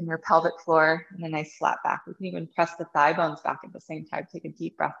lift in your pelvic floor and a nice flat back. We can even press the thigh bones back at the same time. Take a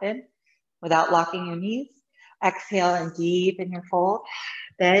deep breath in without locking your knees. Exhale and deepen your fold.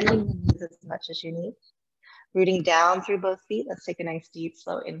 Bending the knees as much as you need. Rooting down through both feet. Let's take a nice deep,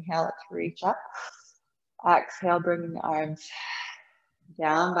 slow inhale. Let's reach up. Exhale, bringing the arms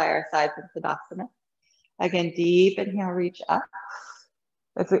down by our sides in Tadasana. Again, deep inhale, reach up.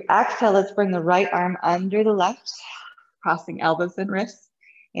 As we exhale, let's bring the right arm under the left, crossing elbows and wrists.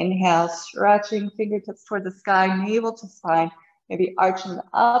 Inhale, stretching fingertips toward the sky, navel to spine, maybe arching the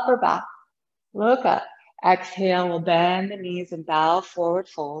upper back. Look up. Exhale, we'll bend the knees and bow forward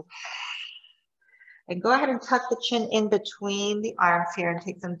fold. And go ahead and tuck the chin in between the arms here and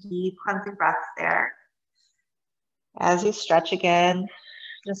take some deep cleansing breaths there. As you stretch again,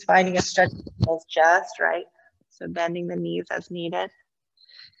 just finding a stretch that feels just right. So bending the knees as needed.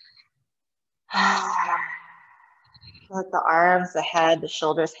 Let the arms, the head, the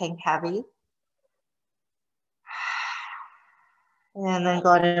shoulders hang heavy. And then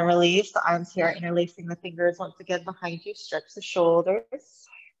go ahead and release the arms here, interlacing the fingers once again behind you. Stretch the shoulders.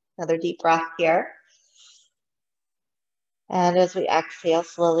 Another deep breath here. And as we exhale,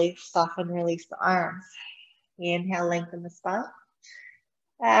 slowly soften, release the arms. Inhale, lengthen the spine.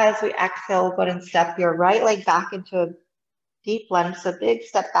 As we exhale, we'll go ahead and step your right leg back into a deep lunge. So big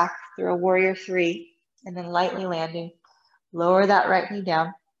step back through a warrior three, and then lightly landing. Lower that right knee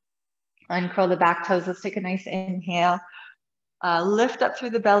down. Uncurl the back toes. Let's take a nice inhale. Lift up through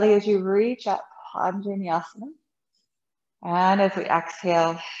the belly as you reach up, Anjaneyasana. And as we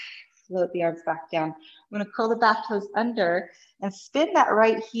exhale, float the arms back down. I'm going to curl the back toes under and spin that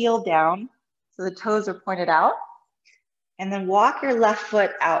right heel down so the toes are pointed out. And then walk your left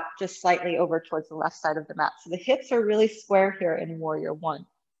foot out just slightly over towards the left side of the mat. So the hips are really square here in warrior one.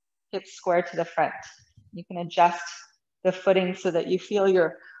 Hips square to the front. You can adjust the footing so that you feel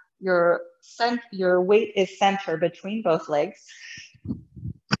your weight is centered between both legs.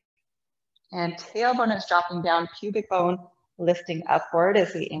 And tailbone is dropping down, pubic bone lifting upward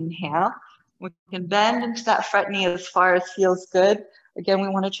as we inhale. We can bend into that front knee as far as feels good. Again, we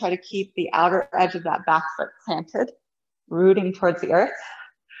want to try to keep the outer edge of that back foot planted, rooting towards the earth.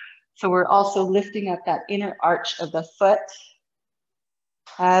 So we're also lifting up that inner arch of the foot.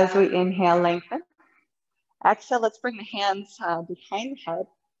 As we inhale, lengthen. Exhale, let's bring the hands behind the head.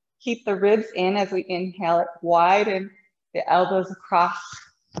 Keep the ribs in as we inhale it. Widen the elbows across.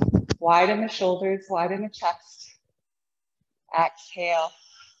 Widen the shoulders, widen the chest. Exhale,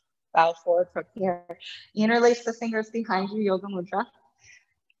 bow forward from here. Interlace the fingers behind you, Yoga Mudra.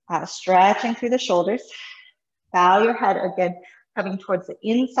 Stretching through the shoulders. Bow your head again, coming towards the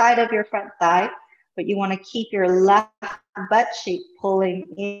inside of your front thigh, but you want to keep your left butt cheek pulling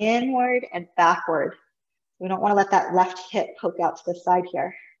inward and backward. We don't want to let that left hip poke out to the side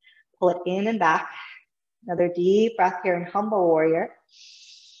here. Pull it in and back. Another deep breath here in humble warrior.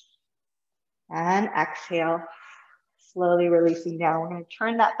 And exhale, slowly releasing down. We're going to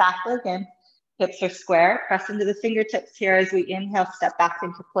turn that back leg in. Hips are square. Press into the fingertips here as we inhale, step back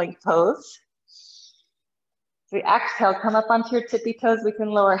into plank pose. As we exhale, come up onto your tippy toes. We can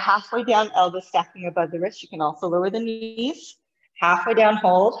lower halfway down, elbows stacking above the wrist. You can also lower the knees. Halfway down,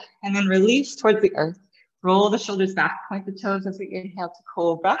 hold, and then release towards the earth. Roll the shoulders back, point the toes as we inhale to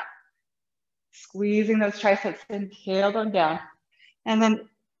cobra. Squeezing those triceps in, tailbone down. And then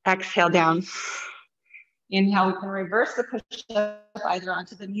exhale down. Inhale, we can reverse the push-up either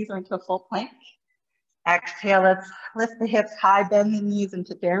onto the knees or into a full plank. Exhale, let's lift the hips high, bend the knees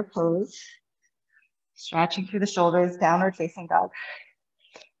into bear pose. Stretching through the shoulders, downward facing dog.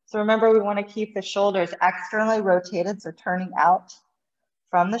 So remember, we want to keep the shoulders externally rotated, so turning out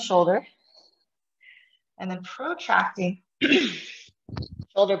from the shoulder. And then protracting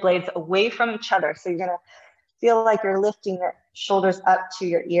shoulder blades away from each other. So you're going to feel like you're lifting your shoulders up to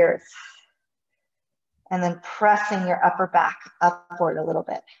your ears. And then pressing your upper back upward a little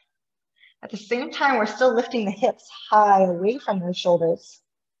bit. At the same time, we're still lifting the hips high away from those shoulders.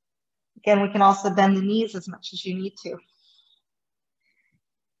 Again, we can also bend the knees as much as you need to.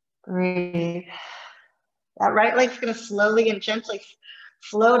 Breathe. That right leg's going to slowly and gently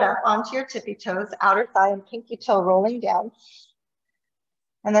float up onto your tippy toes, outer thigh and pinky toe rolling down.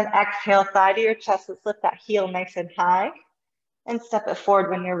 And then exhale, thigh to your chest. Let's lift that heel nice and high and step it forward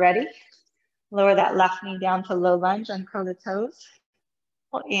when you're ready. Lower that left knee down to low lunge, uncurl the toes.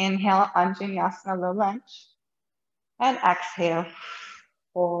 We'll inhale, Anjaneyasana, low lunge. And exhale,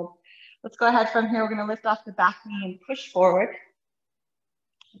 hold. Let's go ahead from here. We're going to lift off the back knee and push forward.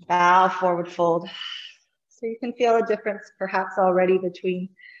 Bow, forward fold. So you can feel a difference perhaps already between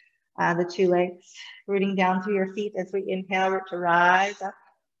the two legs. Rooting down through your feet as we inhale, root to rise up.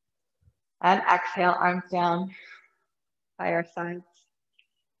 And exhale, arms down by our sides.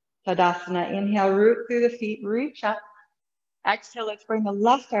 Tadasana, inhale, root through the feet, reach up. Exhale, let's bring the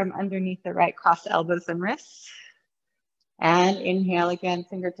left arm underneath the right, cross the elbows and wrists. And inhale again,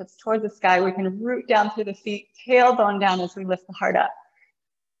 fingertips towards the sky. We can root down through the feet, tailbone down as we lift the heart up.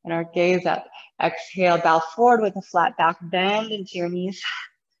 And our gaze up. Exhale, bow forward with a flat back, bend into your knees.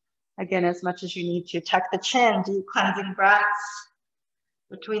 Again, as much as you need to. Tuck the chin, deep cleansing breaths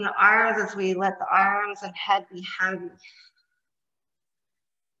between the arms as we let the arms and head be heavy.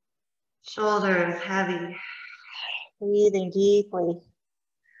 Shoulders heavy. Breathing deeply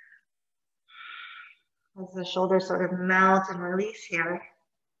as the shoulders sort of melt and release here.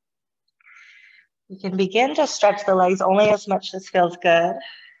 You can begin to stretch the legs only as much as feels good.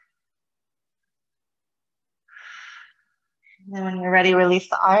 And then when you're ready, release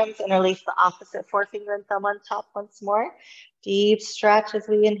the arms and release the opposite forefinger and thumb on top once more. Deep stretch as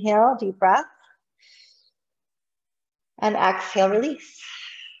we inhale, deep breath. And exhale, release.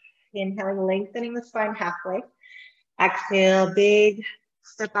 Inhaling, lengthening the spine halfway. Exhale, big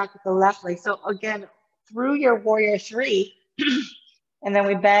step back with the left leg. So again, through your warrior three, and then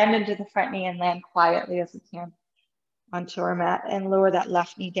we bend into the front knee and land quietly as we can onto our mat and lower that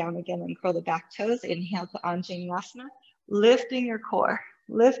left knee down again and curl the back toes. Inhale to Anjaneyasana, lifting your core,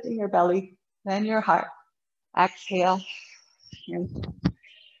 lifting your belly, then your heart. Exhale. And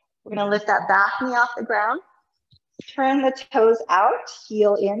we're gonna lift that back knee off the ground, turn the toes out,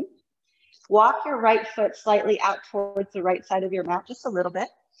 heel in. Walk your right foot slightly out towards the right side of your mat, just a little bit.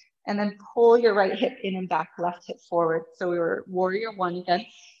 And then pull your right hip in and back, left hip forward. So we were warrior one again.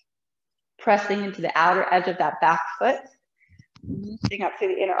 Pressing into the outer edge of that back foot. Lifting up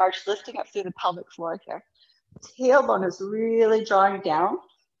through the inner arch, lifting up through the pelvic floor here. Tailbone is really drawing down.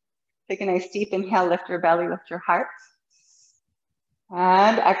 Take a nice deep inhale, lift your belly, lift your heart.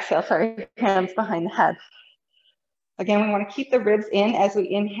 And exhale, sorry, hands behind the head. Again, we want to keep the ribs in as we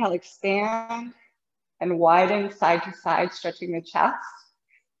inhale, expand and widen side to side, stretching the chest.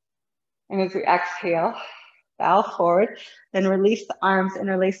 And as we exhale, bow forward, then release the arms and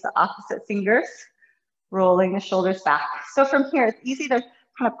release the opposite fingers, rolling the shoulders back. So from here, it's easy to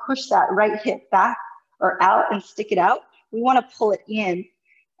kind of push that right hip back or out and stick it out. We want to pull it in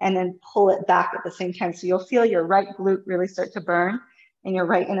and then pull it back at the same time. So you'll feel your right glute really start to burn and your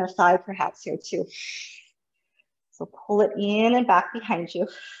right inner thigh perhaps here too. So pull it in and back behind you.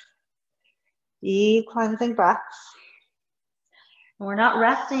 Deep cleansing breaths. And we're not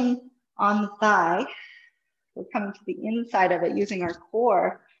resting on the thigh. We're coming to the inside of it using our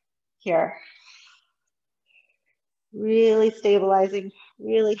core here. Really stabilizing,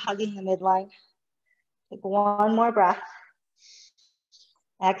 really hugging the midline. Take one more breath.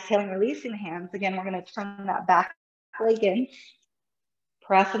 Exhaling, releasing the hands. Again, we're going to turn that back leg in.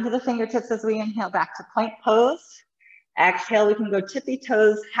 Press into the fingertips as we inhale back to plank pose. Exhale, we can go tippy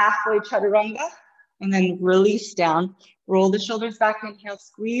toes, halfway chaturanga, and then release down. Roll the shoulders back, inhale,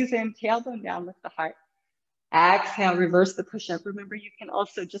 squeeze in, tailbone down with the heart. Exhale, reverse the push-up. Remember, you can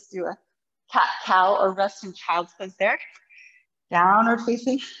also just do a cat-cow or rest in child's pose there. Downward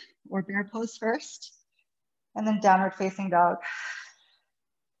facing or bear pose first, and then downward facing dog.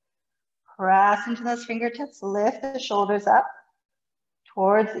 Press into those fingertips, lift the shoulders up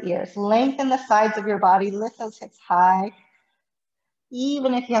towards the ears. Lengthen the sides of your body, lift those hips high,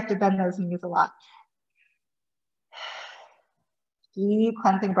 even if you have to bend those knees a lot. Deep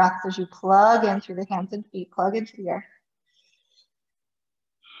cleansing breaths as you plug in through the hands and feet, plug into the air.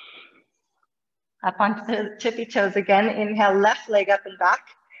 Up onto the tippy toes again. Inhale, left leg up and back.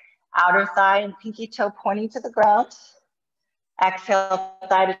 Outer thigh and pinky toe pointing to the ground. Exhale,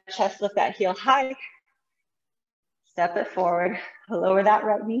 thigh to chest, lift that heel high. Step it forward, lower that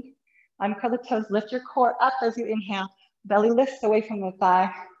right knee. Uncurl the toes, lift your core up as you inhale. Belly lifts away from the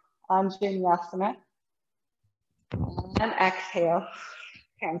thigh, Anjaneyasana. And exhale,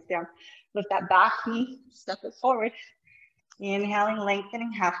 hands down. Lift that back knee, step it forward. Inhaling,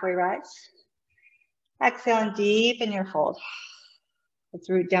 lengthening, halfway rise. Exhale and deepen your fold. Let's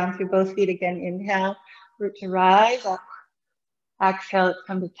root down through both feet again. Inhale, root to rise up. Exhale, let's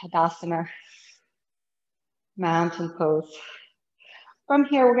come to Tadasana, mountain pose. From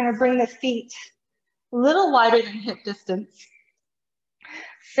here, we're going to bring the feet a little wider than hip distance.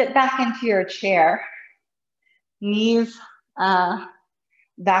 Sit back into your chair. Knees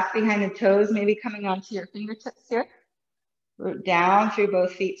back behind the toes, maybe coming onto your fingertips here. Root down through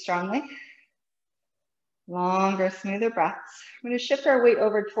both feet strongly. Longer, smoother breaths. We're going to shift our weight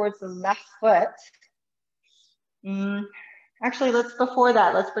over towards the left foot. Actually, before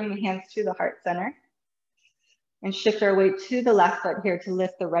that, let's bring the hands to the heart center and shift our weight to the left foot here to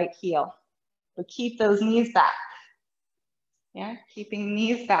lift the right heel. So keep those knees back. Yeah, keeping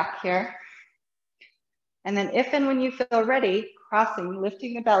knees back here. And then if and when you feel ready, crossing,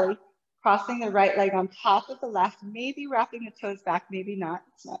 lifting the belly, crossing the right leg on top of the left, maybe wrapping the toes back, maybe not,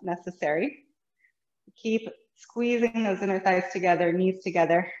 it's not necessary. Keep squeezing those inner thighs together, knees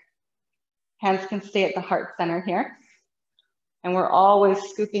together. Hands can stay at the heart center here. And we're always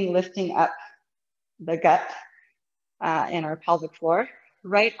scooping, lifting up the gut and our pelvic floor.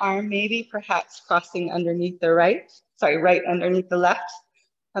 Right arm maybe perhaps crossing underneath the right underneath the left,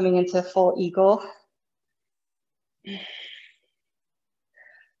 coming into full eagle.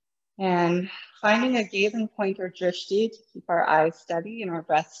 And finding a gazing point or drishti to keep our eyes steady and our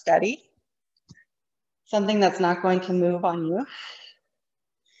breath steady. Something that's not going to move on you.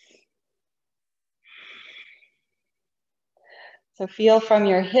 So feel from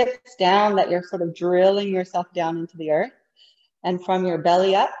your hips down that you're sort of drilling yourself down into the earth. And from your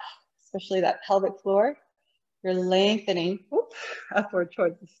belly up, especially that pelvic floor, you're lengthening upward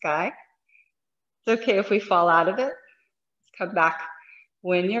towards the sky. It's okay if we fall out of it. Let's come back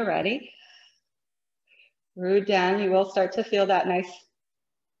when you're ready. Root down. You will start to feel that nice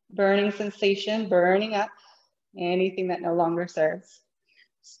burning sensation, burning up anything that no longer serves.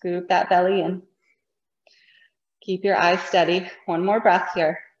 Scoop that belly in. Keep your eyes steady. One more breath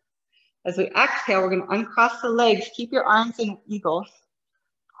here. As we exhale, we're going to uncross the legs. Keep your arms in eagle.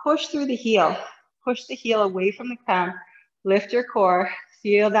 Push through the heel. Push the heel away from the crown. Lift your core.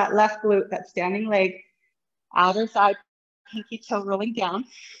 Feel that left glute, that standing leg. Outer thigh, pinky toe rolling down.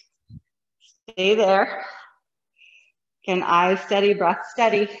 Stay there. Again, eyes steady, breath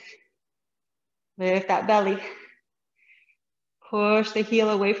steady. Lift that belly. Push the heel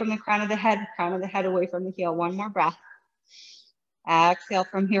away from the crown of the head away from the heel. One more breath. Exhale.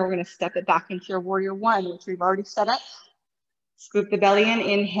 From here, we're going to step it back into your warrior one, which we've already set up. Scoop the belly in.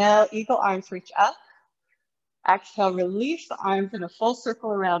 Inhale, eagle arms reach up. Exhale, release the arms in a full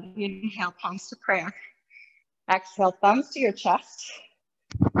circle around. Inhale, palms to prayer. Exhale, thumbs to your chest.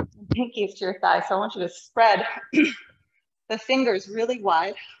 And pinkies to your thighs. So I want you to spread the fingers really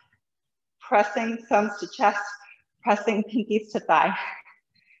wide. Pressing thumbs to chest. Pressing pinkies to thigh.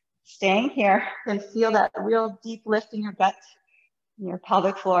 Staying here, then feel that real deep lift in your gut, in your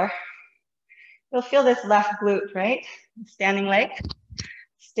pelvic floor. You'll feel this left glute, right? Standing leg.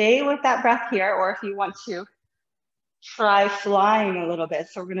 Stay with that breath here, or if you want to, try flying a little bit.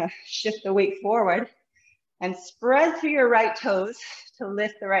 So we're gonna shift the weight forward and spread through your right toes to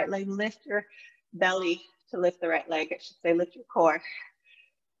lift the right leg. Lift your belly to lift the right leg. I should say lift your core.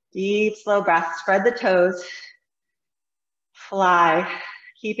 Deep, slow breath. Spread the toes. Fly.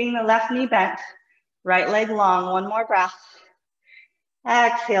 Keeping the left knee bent. Right leg long. One more breath.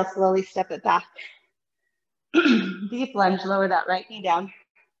 Exhale, slowly step it back. Deep lunge. Lower that right knee down.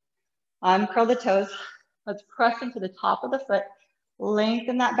 Uncurl the toes. Let's press into the top of the foot.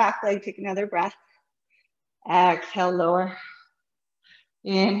 Lengthen that back leg. Take another breath. Exhale, lower.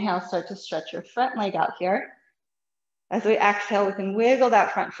 Inhale, start to stretch your front leg out here. As we exhale, we can wiggle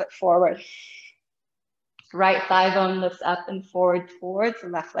that front foot forward. Right thigh bone lifts up and forward towards the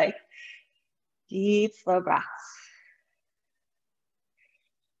left leg. Deep, slow breaths.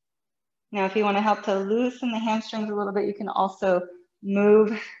 Now, if you want to help to loosen the hamstrings a little bit, you can also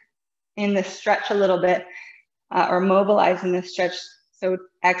move in the stretch a little bit or mobilize in the stretch. So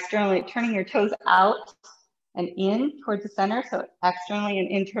externally, turning your toes out and in towards the center. So externally and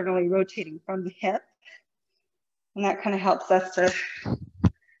internally rotating from the hip. And that kind of helps us to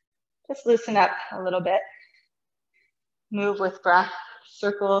just loosen up a little bit. Move with breath,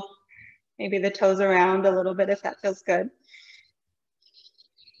 circle maybe the toes around a little bit if that feels good.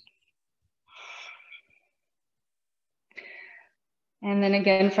 And then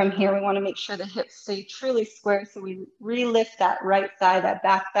again, from here, we want to make sure the hips stay truly square. So we re-lift that right thigh, that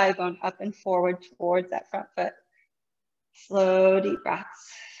back thigh bone up and forward towards that front foot. Slow, deep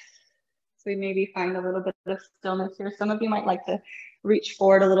breaths. So we maybe find a little bit of stillness here. Some of you might like to reach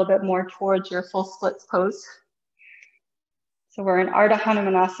forward a little bit more towards your full splits pose. So we're in Ardha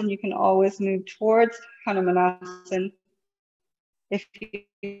Hanumanasana. You can always move towards Hanumanasana if you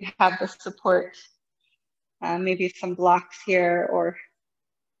have the support. Maybe some blocks here,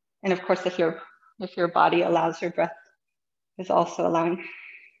 and of course, if your body allows, your breath is also allowing.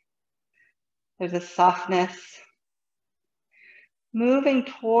 There's a softness. Moving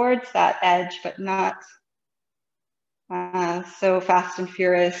towards that edge, but not so fast and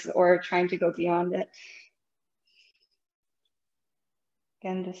furious or trying to go beyond it.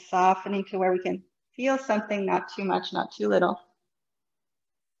 Again, just softening to where we can feel something, not too much, not too little.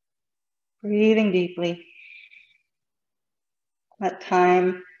 Breathing deeply. Let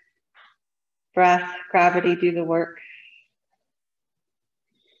time, breath, gravity do the work.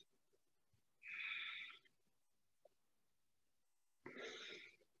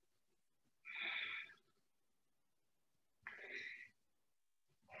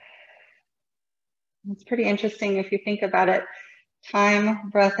 It's pretty interesting if you think about it.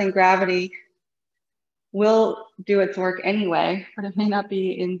 Time, breath, and gravity will do its work anyway, but it may not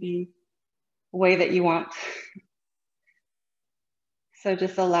be in the way that you want. So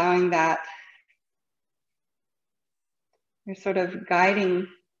just allowing that, you're sort of guiding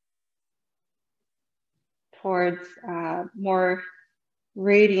towards more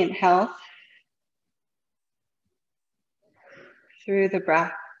radiant health through the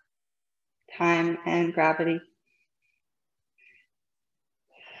breath, time, and gravity.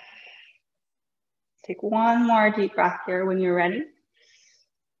 Take one more deep breath here when you're ready.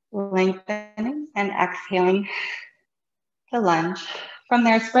 Lengthening and exhaling to lunge. From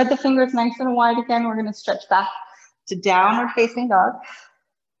there, spread the fingers nice and wide again. We're going to stretch back to downward facing dog.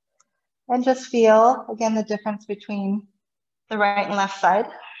 And just feel, again, the difference between the right and left side.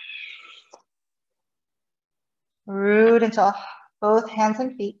 Root into both hands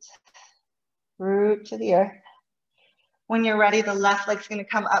and feet. Root to the earth. When you're ready, the left leg's going to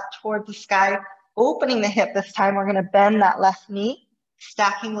come up toward the sky, opening the hip this time. We're going to bend that left knee,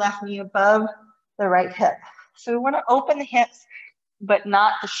 stacking left knee above the right hip. So we want to open the hips, but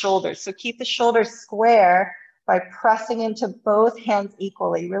not the shoulders. So keep the shoulders square by pressing into both hands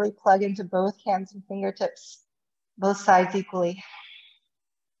equally. Really plug into both hands and fingertips, both sides equally.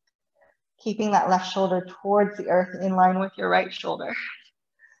 Keeping that left shoulder towards the earth in line with your right shoulder.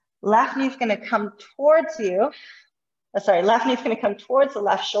 Left knee's going to come towards you. Left knee's going to come towards the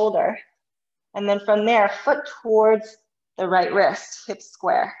left shoulder. And then from there, foot towards the right wrist, hips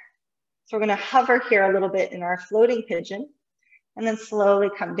square. So we're going to hover here a little bit in our floating pigeon, and then slowly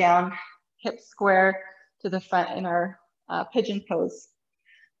come down, hips square to the front in our pigeon pose.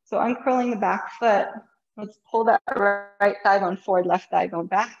 So uncurling the back foot, let's pull that right thigh bone forward, left thigh bone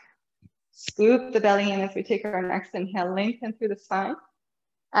back. Scoop the belly in as we take our next inhale, lengthen through the spine.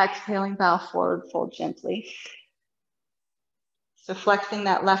 Exhaling, bow forward, fold gently. So flexing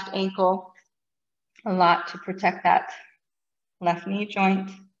that left ankle a lot to protect that left knee joint.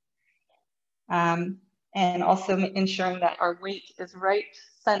 And also ensuring that our weight is right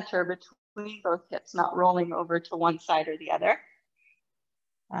center between both hips, not rolling over to one side or the other.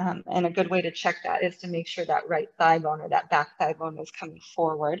 And a good way to check that is to make sure that right thigh bone or that back thigh bone is coming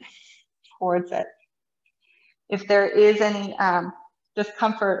forward towards it. If there is any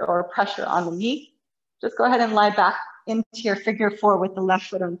discomfort or pressure on the knee, just go ahead and lie back into your figure four with the left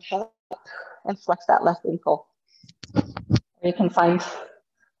foot on top and flex that left ankle. Or you can find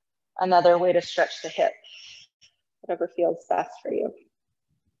another way to stretch the hip, whatever feels best for you.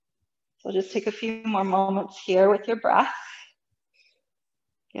 So just take a few more moments here with your breath.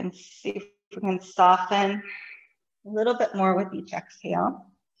 And see if we can soften a little bit more with each exhale.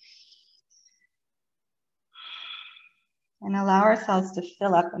 And allow ourselves to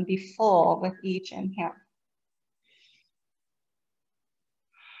fill up and be full with each inhale.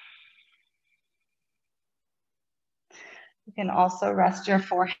 You can also rest your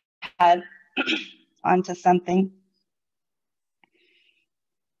forehead onto something.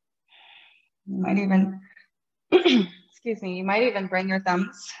 You might even, excuse me, you might even bring your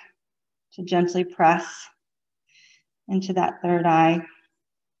thumbs to gently press into that third eye.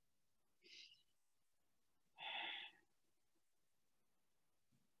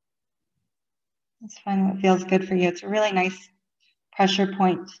 Just find what feels good for you. It's a really nice pressure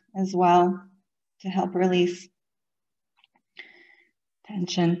point as well to help release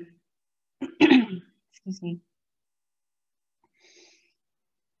tension. Excuse me.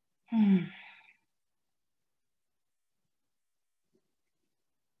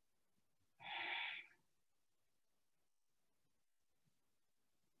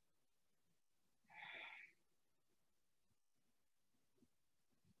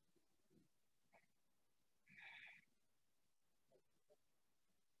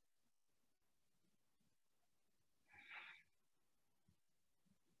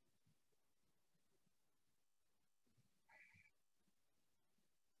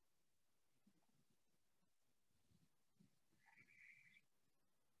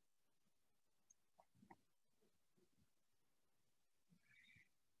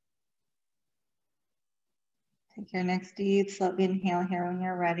 Take your next deep, slow inhale here when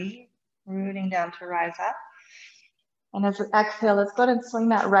you're ready. Rooting down to rise up. And as we exhale, let's go ahead and swing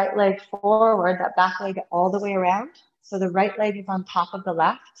that right leg forward, that back leg all the way around. So the right leg is on top of the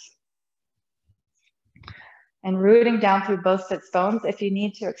left. And rooting down through both sits bones. If you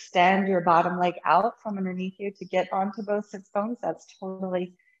need to extend your bottom leg out from underneath you to get onto both sits bones, that's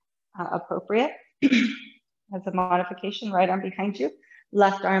totally appropriate. As a modification, right arm behind you.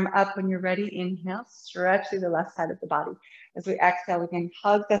 Left arm up when you're ready. Inhale, stretch through the left side of the body. As we exhale, we can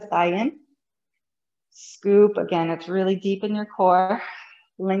hug the thigh in. Scoop, again, it's really deep in your core.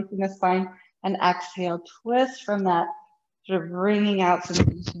 Lengthen the spine and exhale, twist from that, sort of bringing out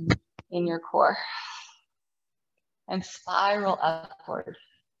sensation in your core. And spiral upward.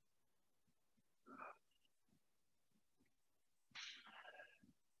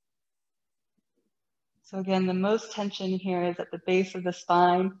 So again, the most tension here is at the base of the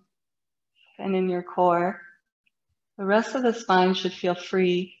spine and in your core. The rest of the spine should feel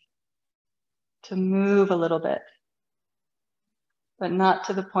free to move a little bit, but not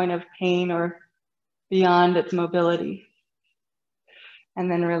to the point of pain or beyond its mobility. And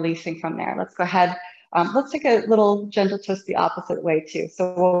then releasing from there. Let's go ahead. Let's take a little gentle twist the opposite way too.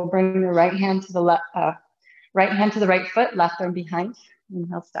 So we'll bring the right hand to the left, right hand to the right foot, left arm behind.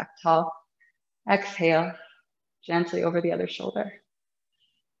 Inhale, stack tall. Exhale, gently over the other shoulder.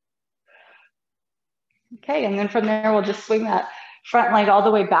 Okay, and then from there, we'll just swing that front leg all the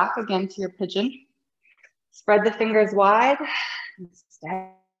way back again to your pigeon. Spread the fingers wide.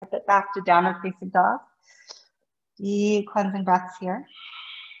 Step it back to downward facing dog. Deep cleansing breaths here.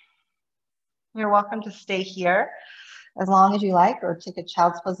 You're welcome to stay here as long as you like, or take a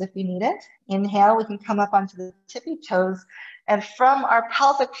child's pose if you need it. Inhale, we can come up onto the tippy toes, and from our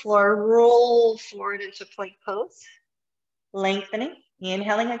pelvic floor, roll forward into plank pose. Lengthening,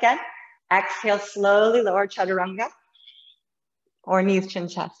 inhaling again. Exhale, slowly lower chaturanga, or knees, chin,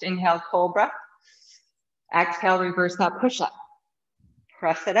 chest. Inhale, cobra. Exhale, reverse that push-up.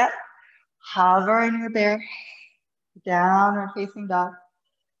 Press it up. Hover in your bear. Downward facing dog.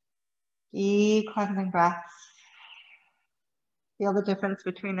 Deep cleansing breaths. Feel the difference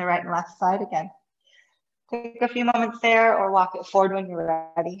between the right and left side again. Take a few moments there or walk it forward when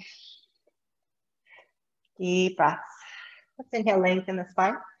you're ready. Deep breaths. Let's inhale, lengthen the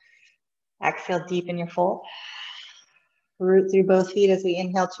spine. Exhale, deepen your fold. Root through both feet as we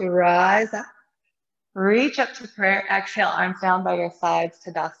inhale to rise up. Reach up to prayer. Exhale, arms down by your sides,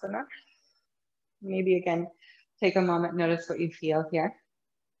 Tadasana. Maybe again, take a moment, notice what you feel here.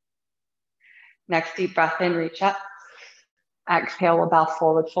 Next, deep breath in, reach up. Exhale, we'll bow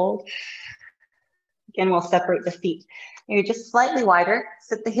forward fold. Again, we'll separate the feet. Maybe just slightly wider.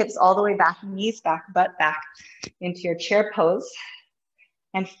 Sit the hips all the way back, knees back, butt back into your chair pose.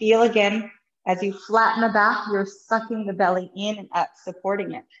 And feel again, as you flatten the back, you're sucking the belly in and up,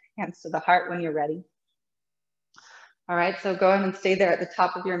 supporting it. Hands to the heart when you're ready. All right, so go ahead and stay there at the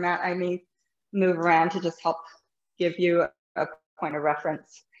top of your mat. I may move around to just help give you a point of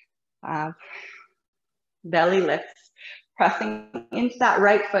reference. Belly lifts. Pressing into that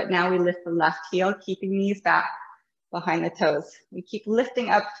right foot, now we lift the left heel, keeping knees back behind the toes. We keep lifting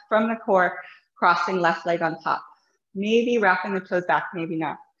up from the core, crossing left leg on top. Maybe wrapping the toes back, maybe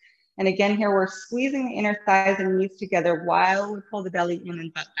not. And again, here we're squeezing the inner thighs and knees together while we pull the belly in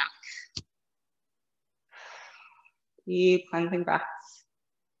and butt back. Deep cleansing breaths.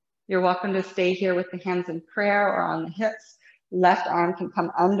 You're welcome to stay here with the hands in prayer or on the hips. Left arm can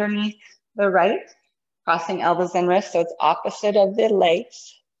come underneath the right, crossing elbows and wrists, so it's opposite of the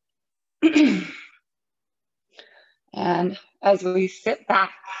legs. And as we sit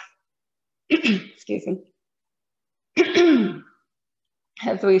back, excuse me,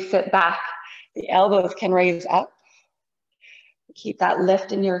 as we sit back, the elbows can raise up. Keep that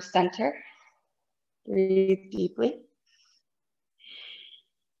lift in your center. Breathe deeply.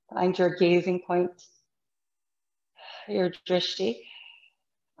 Find your gazing point, your drishti.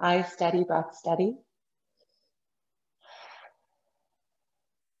 Eyes steady, breath steady.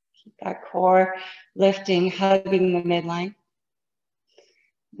 Keep that core lifting, hugging the midline.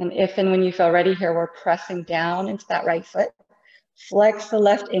 And if and when you feel ready here, we're pressing down into that right foot. Flex the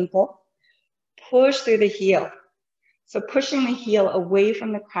left ankle. Push through the heel. So pushing the heel away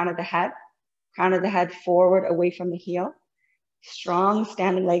from the crown of the head forward away from the heel. Strong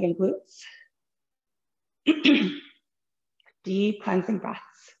standing leg and glutes. Deep cleansing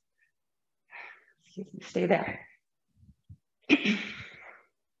breaths. Excuse me, stay there.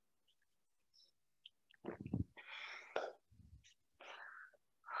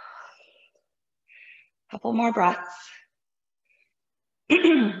 Couple more breaths.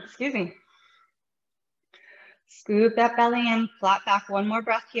 Excuse me. Scoop that belly in, flat back, one more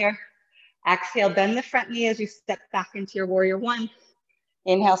breath here. Exhale, bend the front knee as you step back into your warrior one.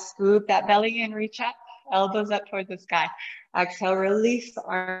 Inhale, scoop that belly in, reach up, elbows up towards the sky. Exhale, release the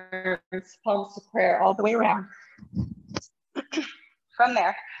arms, palms to prayer all the way around. From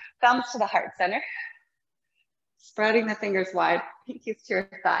there, thumbs to the heart center. Spreading the fingers wide, pinkies to your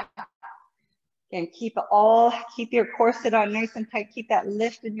thigh. Again, keep your core sit on nice and tight. Keep that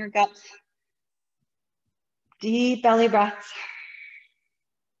lift in your gut. Deep belly breaths.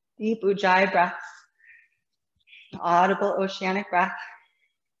 Deep ujjayi breaths. Audible oceanic breath.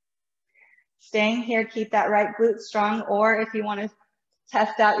 Staying here, keep that right glute strong, or if you want to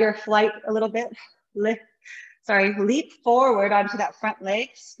test out your flight a little bit, leap forward onto that front leg.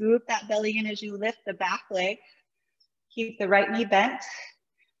 Scoop that belly in as you lift the back leg. Keep the right knee bent,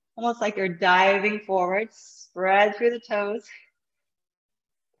 almost like you're diving forward. Spread through the toes.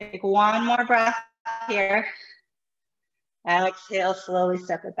 Take one more breath here. Exhale, slowly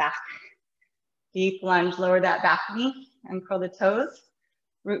step it back. Deep lunge, lower that back knee and curl the toes.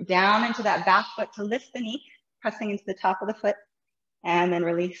 Root down into that back foot to lift the knee, pressing into the top of the foot, and then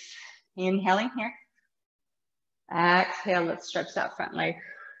release. Inhaling here. Exhale, let's stretch that front leg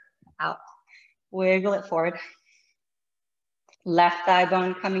out. Wiggle it forward. Left thigh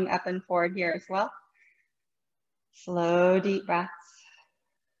bone coming up and forward here as well. Slow, deep breaths.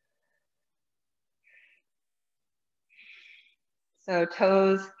 So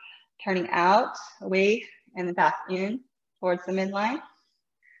toes turning out, away, and back in towards the midline.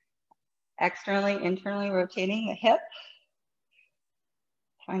 Externally, internally rotating the hip.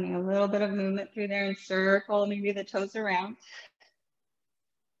 Finding a little bit of movement through there and circle maybe the toes around.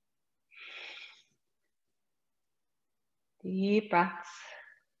 Deep breaths.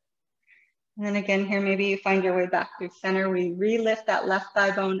 And then again here, maybe you find your way back through center. We re-lift that left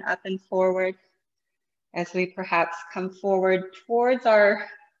thigh bone up and forward as we perhaps come forward towards our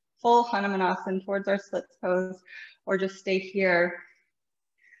full Hanumanasana, towards our split pose, or just stay here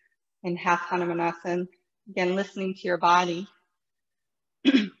in half Hanumanasana. Again, listening to your body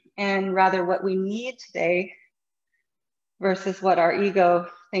and rather what we need today versus what our ego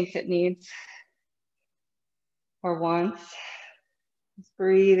thinks it needs or wants. Just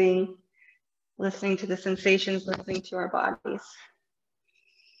breathing, listening to the sensations, listening to our bodies,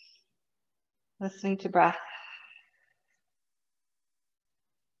 listening to breath.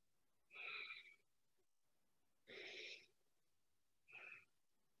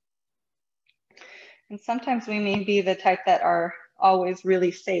 And sometimes we may be the type that are always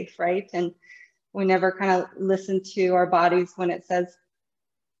really safe, right? And we never kind of listen to our bodies when it says,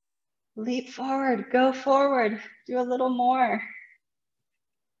 leap forward, go forward, do a little more.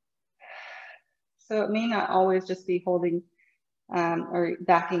 So it may not always just be holding or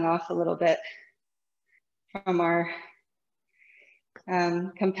backing off a little bit from our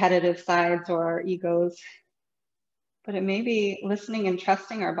competitive sides or our egos, but it may be listening and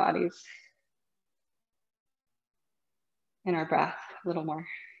trusting our bodies and our breath a little more.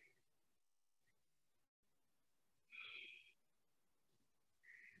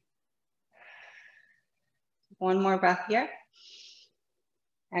 One more breath here.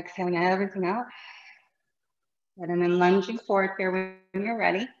 Exhaling everything out. And then lunging forward here when you're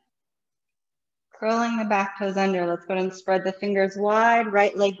ready. Curling the back toes under. Let's go ahead and spread the fingers wide.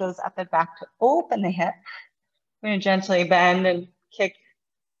 Right leg goes up and back to open the hip. We're going to gently bend and kick,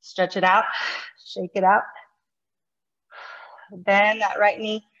 stretch it out, shake it out. Bend that right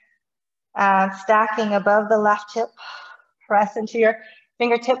knee, stacking above the left hip. Press into your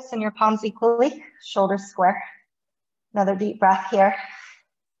fingertips and your palms equally. Shoulders square. Another deep breath here.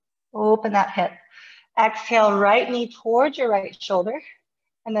 Open that hip. Exhale, right knee towards your right shoulder.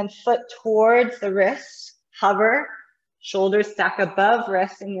 And then foot towards the wrist. Hover. Shoulders stack above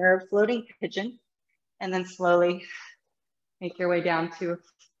wrist in your floating pigeon. And then slowly make your way down to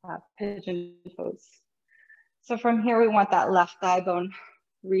pigeon pose. So from here, we want that left thigh bone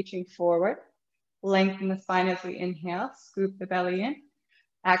reaching forward. Lengthen the spine as we inhale. Scoop the belly in.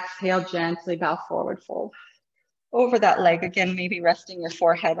 Exhale, gently bow forward, fold. Over that leg, again, maybe resting your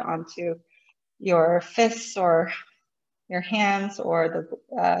forehead onto your fists or your hands or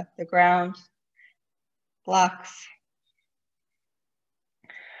the ground blocks.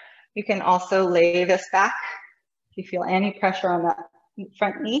 You can also lay this back. If you feel any pressure on that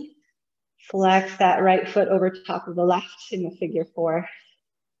front knee, flex that right foot over top of the left in the figure four.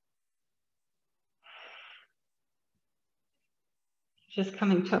 Just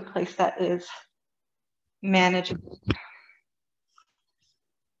coming to a place that is manageable.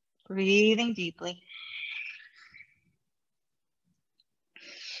 Breathing deeply.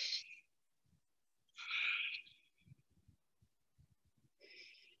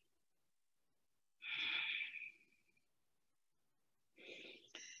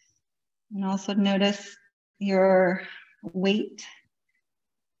 And also notice your weight.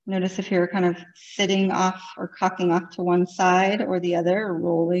 Notice if you're kind of sitting off or cocking off to one side or the other, or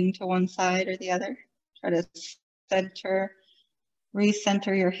rolling to one side or the other. Try to center,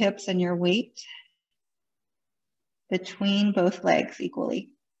 recenter your hips and your weight between both legs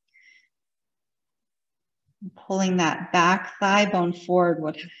equally. Pulling that back thigh bone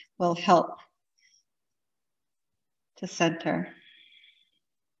forward will help to center.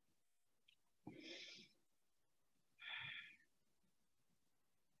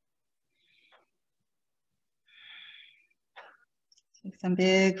 Take some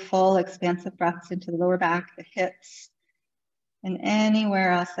big, full, expansive breaths into the lower back, the hips, and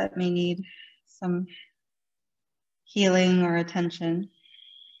anywhere else that may need some healing or attention.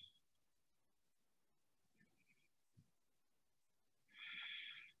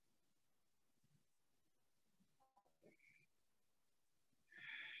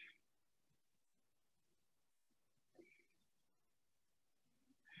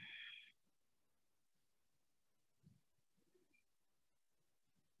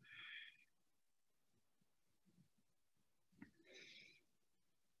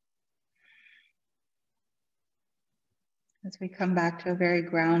 As we come back to a very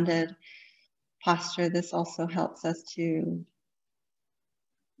grounded posture, this also helps us to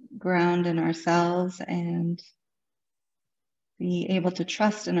ground in ourselves and be able to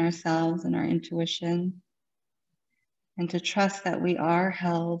trust in ourselves and our intuition, and to trust that we are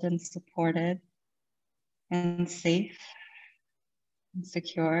held and supported and safe and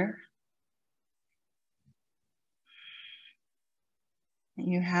secure. And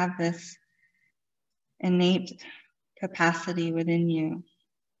you have this innate capacity within you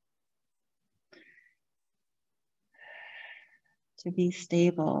to be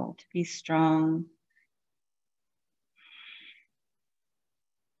stable, to be strong.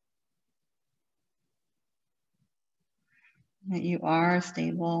 That you are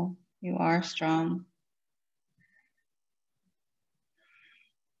stable, you are strong.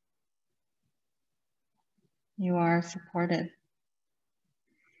 You are supported.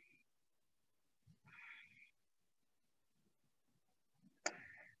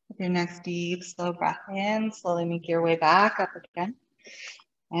 With your next deep, slow breath in, slowly make your way back up again.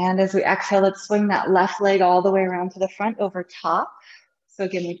 And as we exhale, let's swing that left leg all the way around to the front over top. So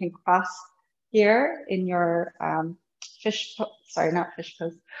again, we can cross here in your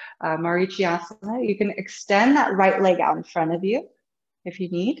Marichyasana. You can extend that right leg out in front of you if you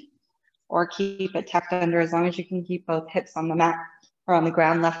need, or keep it tucked under as long as you can keep both hips on the mat or on the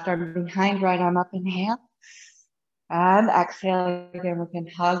ground. Left arm behind, right arm up, inhale. And exhale again, we can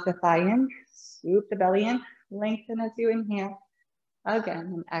hug the thigh in, swoop the belly in, lengthen as you inhale. Again,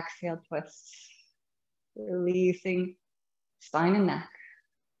 and exhale, twist. Releasing spine and neck.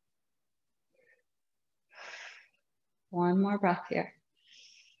 One more breath here.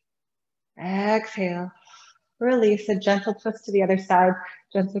 Exhale. Release, a gentle twist to the other side,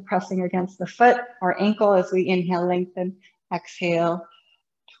 gently pressing against the foot or ankle as we inhale, lengthen, exhale,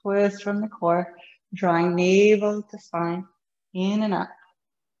 twist from the core, drawing navel to spine, in and up.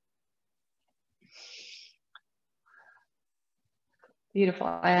 Beautiful.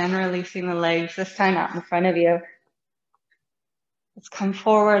 And releasing the legs, this time out in front of you. Let's come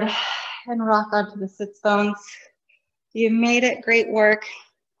forward and rock onto the sits bones. You made it, great work.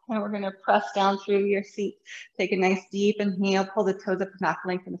 And we're gonna press down through your seat. Take a nice deep inhale, pull the toes up and back,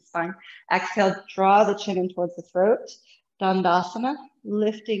 lengthen the spine. Exhale, draw the chin in towards the throat. Dandasana,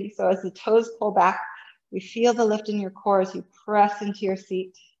 lifting. So as the toes pull back, we feel the lift in your core as you press into your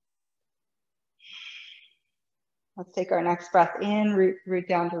seat. Let's take our next breath in, root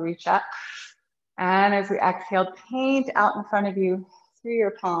down to reach up. And as we exhale, paint out in front of you through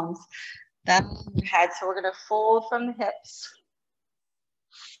your palms, down your head. So we're gonna fold from the hips.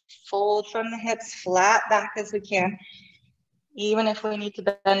 Fold from the hips, flat back as we can. Even if we need to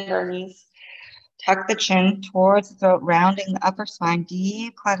bend our knees. Tuck the chin towards the throat, rounding the upper spine,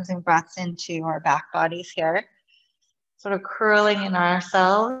 deep cleansing breaths into our back bodies here. Sort of curling in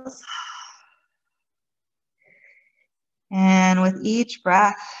ourselves. And with each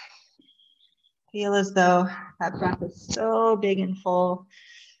breath, feel as though that breath is so big and full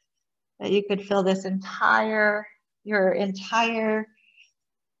that you could fill this your entire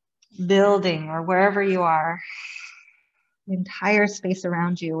building or wherever you are, the entire space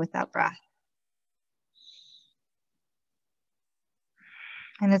around you with that breath.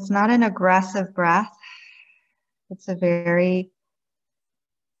 And it's not an aggressive breath. It's a very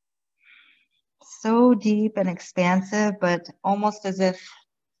so deep and expansive, but almost as if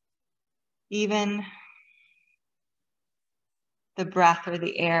even the breath or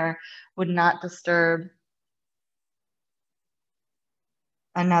the air would not disturb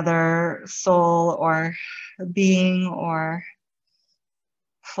another soul or being or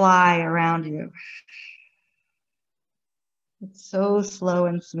fly around you. It's so slow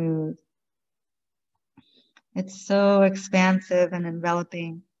and smooth. It's so expansive and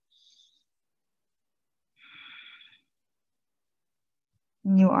enveloping.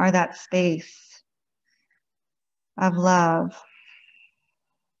 And you are that space of love.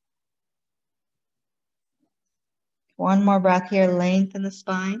 One more breath here, lengthen the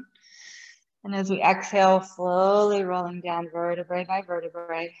spine. And as we exhale, slowly rolling down vertebrae by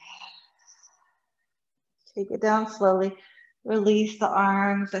vertebrae. Take it down slowly. Release the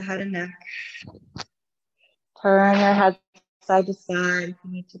arms, the head and neck. Turn your head side to side. If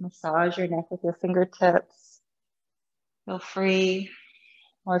you need to massage your neck with your fingertips, feel free.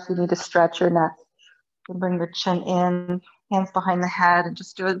 Or if you need to stretch your neck, you can bring your chin in, hands behind the head, and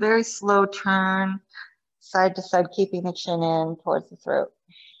just do a very slow turn, side to side, keeping the chin in towards the throat.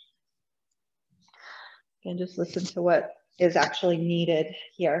 And just listen to what is actually needed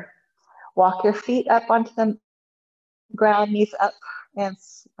here. Walk your feet up onto the ground, knees up, and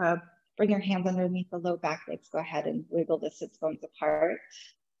bring your hands underneath the low back legs. Go ahead and wiggle the sits bones apart.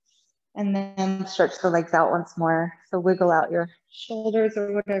 And then stretch the legs out once more. So wiggle out your shoulders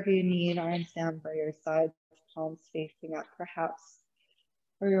or whatever you need, arms down by your sides, palms facing up perhaps.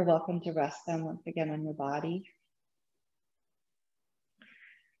 Or you're welcome to rest them once again on your body.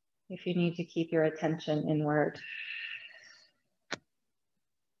 If you need to keep your attention inward.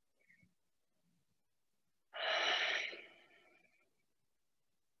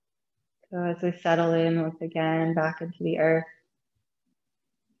 So as we settle in once again back into the earth,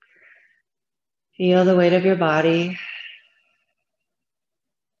 feel the weight of your body.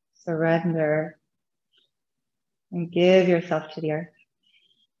 Surrender and give yourself to the earth.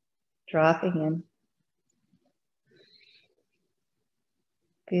 Dropping in.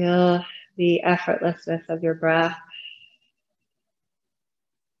 Feel the effortlessness of your breath.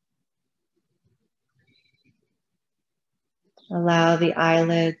 Allow the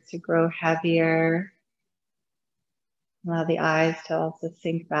eyelids to grow heavier. Allow the eyes to also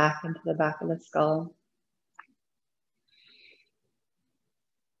sink back into the back of the skull.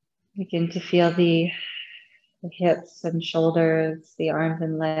 Begin to feel the hips and shoulders, the arms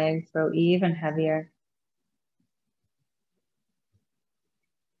and legs grow even heavier.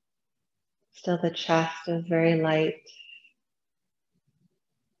 Still the chest is very light.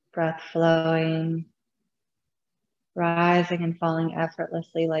 Breath flowing, rising and falling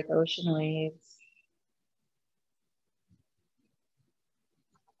effortlessly like ocean waves.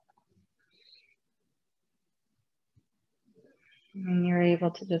 And you're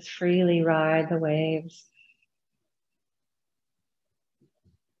able to just freely ride the waves.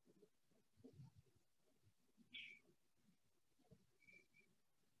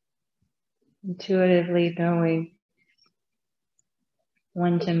 intuitively knowing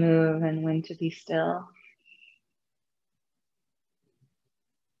when to move and when to be still.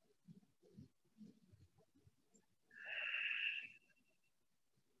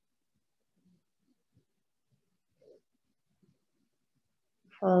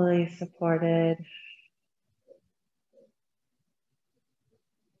 Fully supported.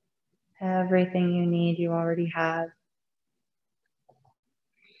 Everything you need, you already have.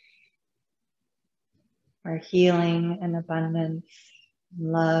 Our healing and abundance,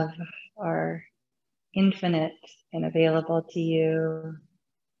 love are infinite and available to you.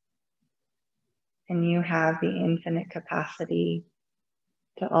 And you have the infinite capacity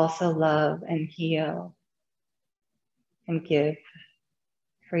to also love and heal and give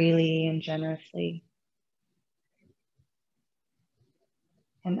freely and generously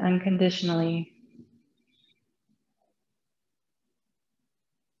and unconditionally.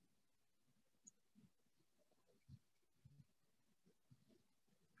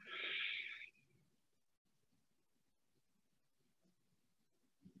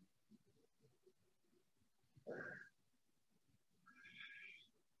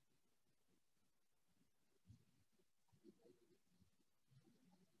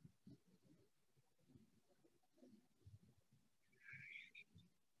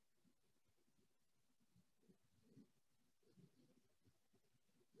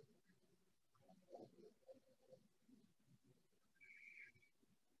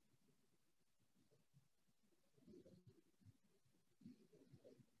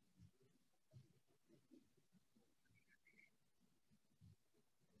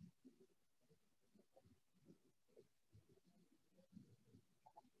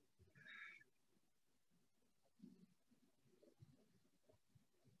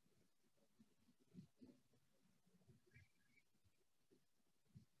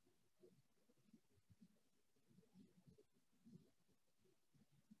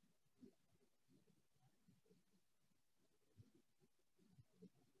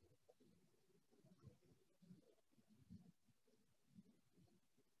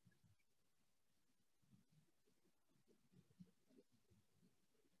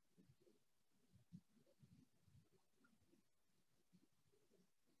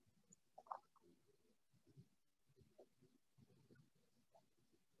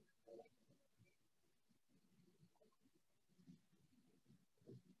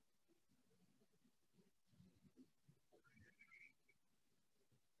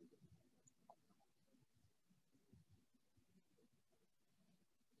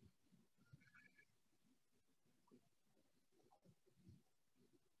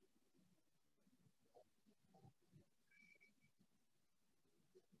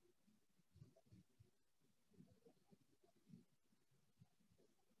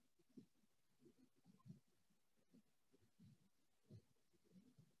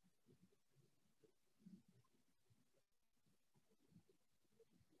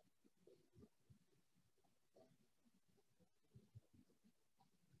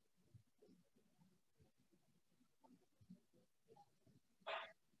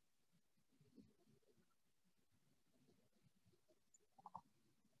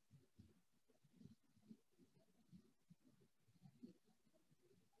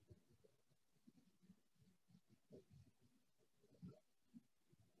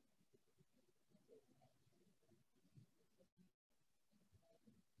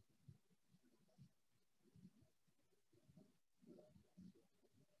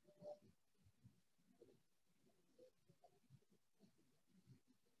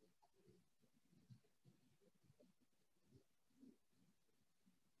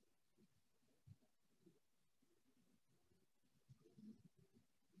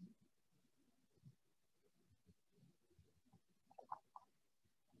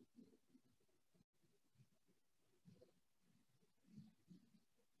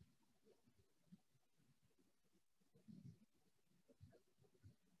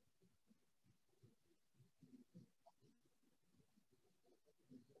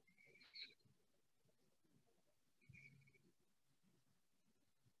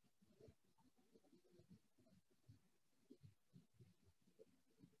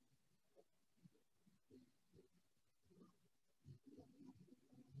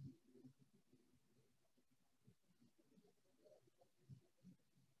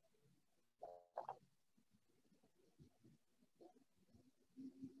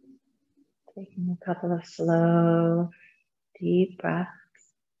 Taking a couple of slow, deep breaths.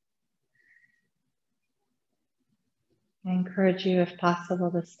 I encourage you, if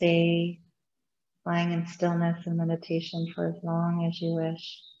possible, to stay lying in stillness and meditation for as long as you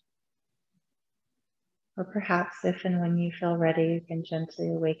wish. Or perhaps if and when you feel ready, you can gently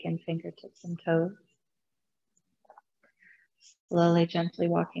awaken fingertips and toes. Slowly, gently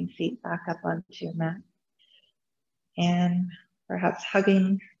walking feet back up onto your mat. And perhaps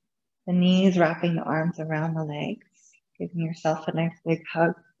hugging the knees, wrapping the arms around the legs, giving yourself a nice big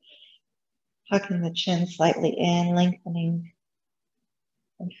hug. Tucking the chin slightly in, lengthening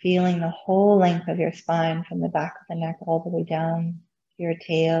and feeling the whole length of your spine from the back of the neck all the way down to your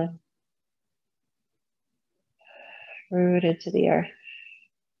tail, rooted to the earth.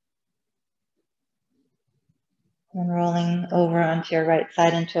 And rolling over onto your right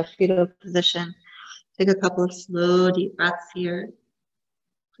side into a fetal position. Take a couple of slow, deep breaths here.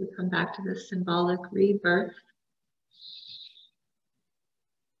 We come back to this symbolic rebirth.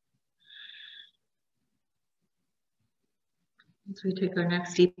 As we take our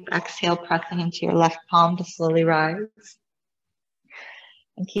next deep exhale, pressing into your left palm to slowly rise.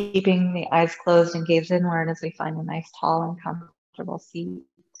 And keeping the eyes closed and gaze inward as we find a nice, tall, and comfortable seat.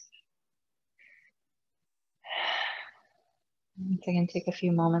 Once again, take a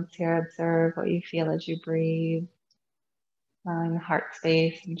few moments here, observe what you feel as you breathe, allowing the heart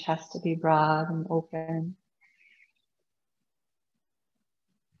space and chest to be broad and open.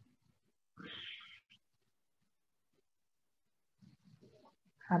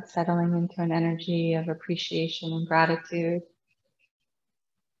 Perhaps settling into an energy of appreciation and gratitude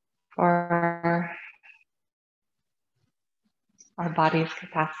for our body's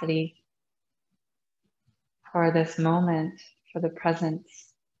capacity, for this moment, for the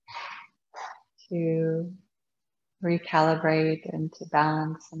presence to recalibrate and to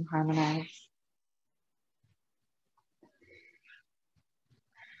balance and harmonize.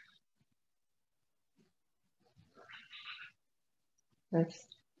 This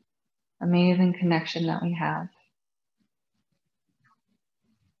amazing connection that we have.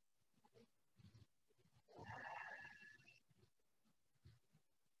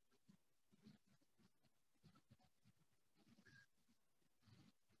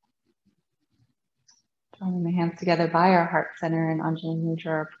 Joining the hands together by our heart center and Anjali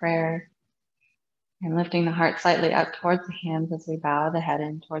Mudra prayer. And lifting the heart slightly up towards the hands as we bow the head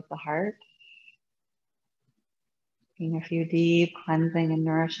in towards the heart. Taking a few deep cleansing and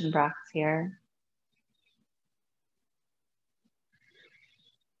nourishing breaths here.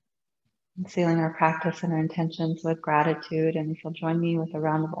 And sealing our practice and our intentions with gratitude. And if you'll join me with a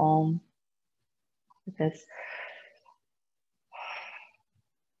round of Om, with this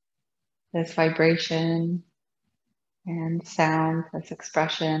vibration and sound, this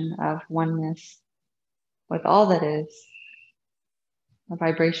expression of oneness with all that is, the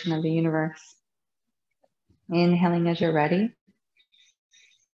vibration of the universe. Inhaling as you're ready.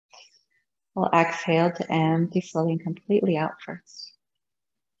 We'll exhale to empty slowly and completely out first.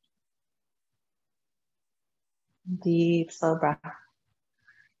 Deep, slow breath.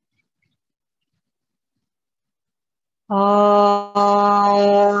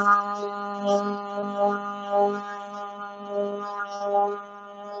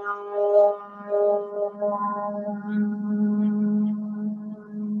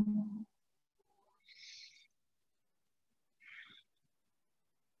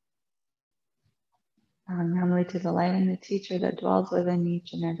 Humbly to the light and the teacher that dwells within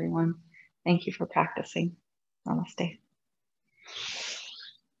each and every one. Thank you for practicing. Namaste.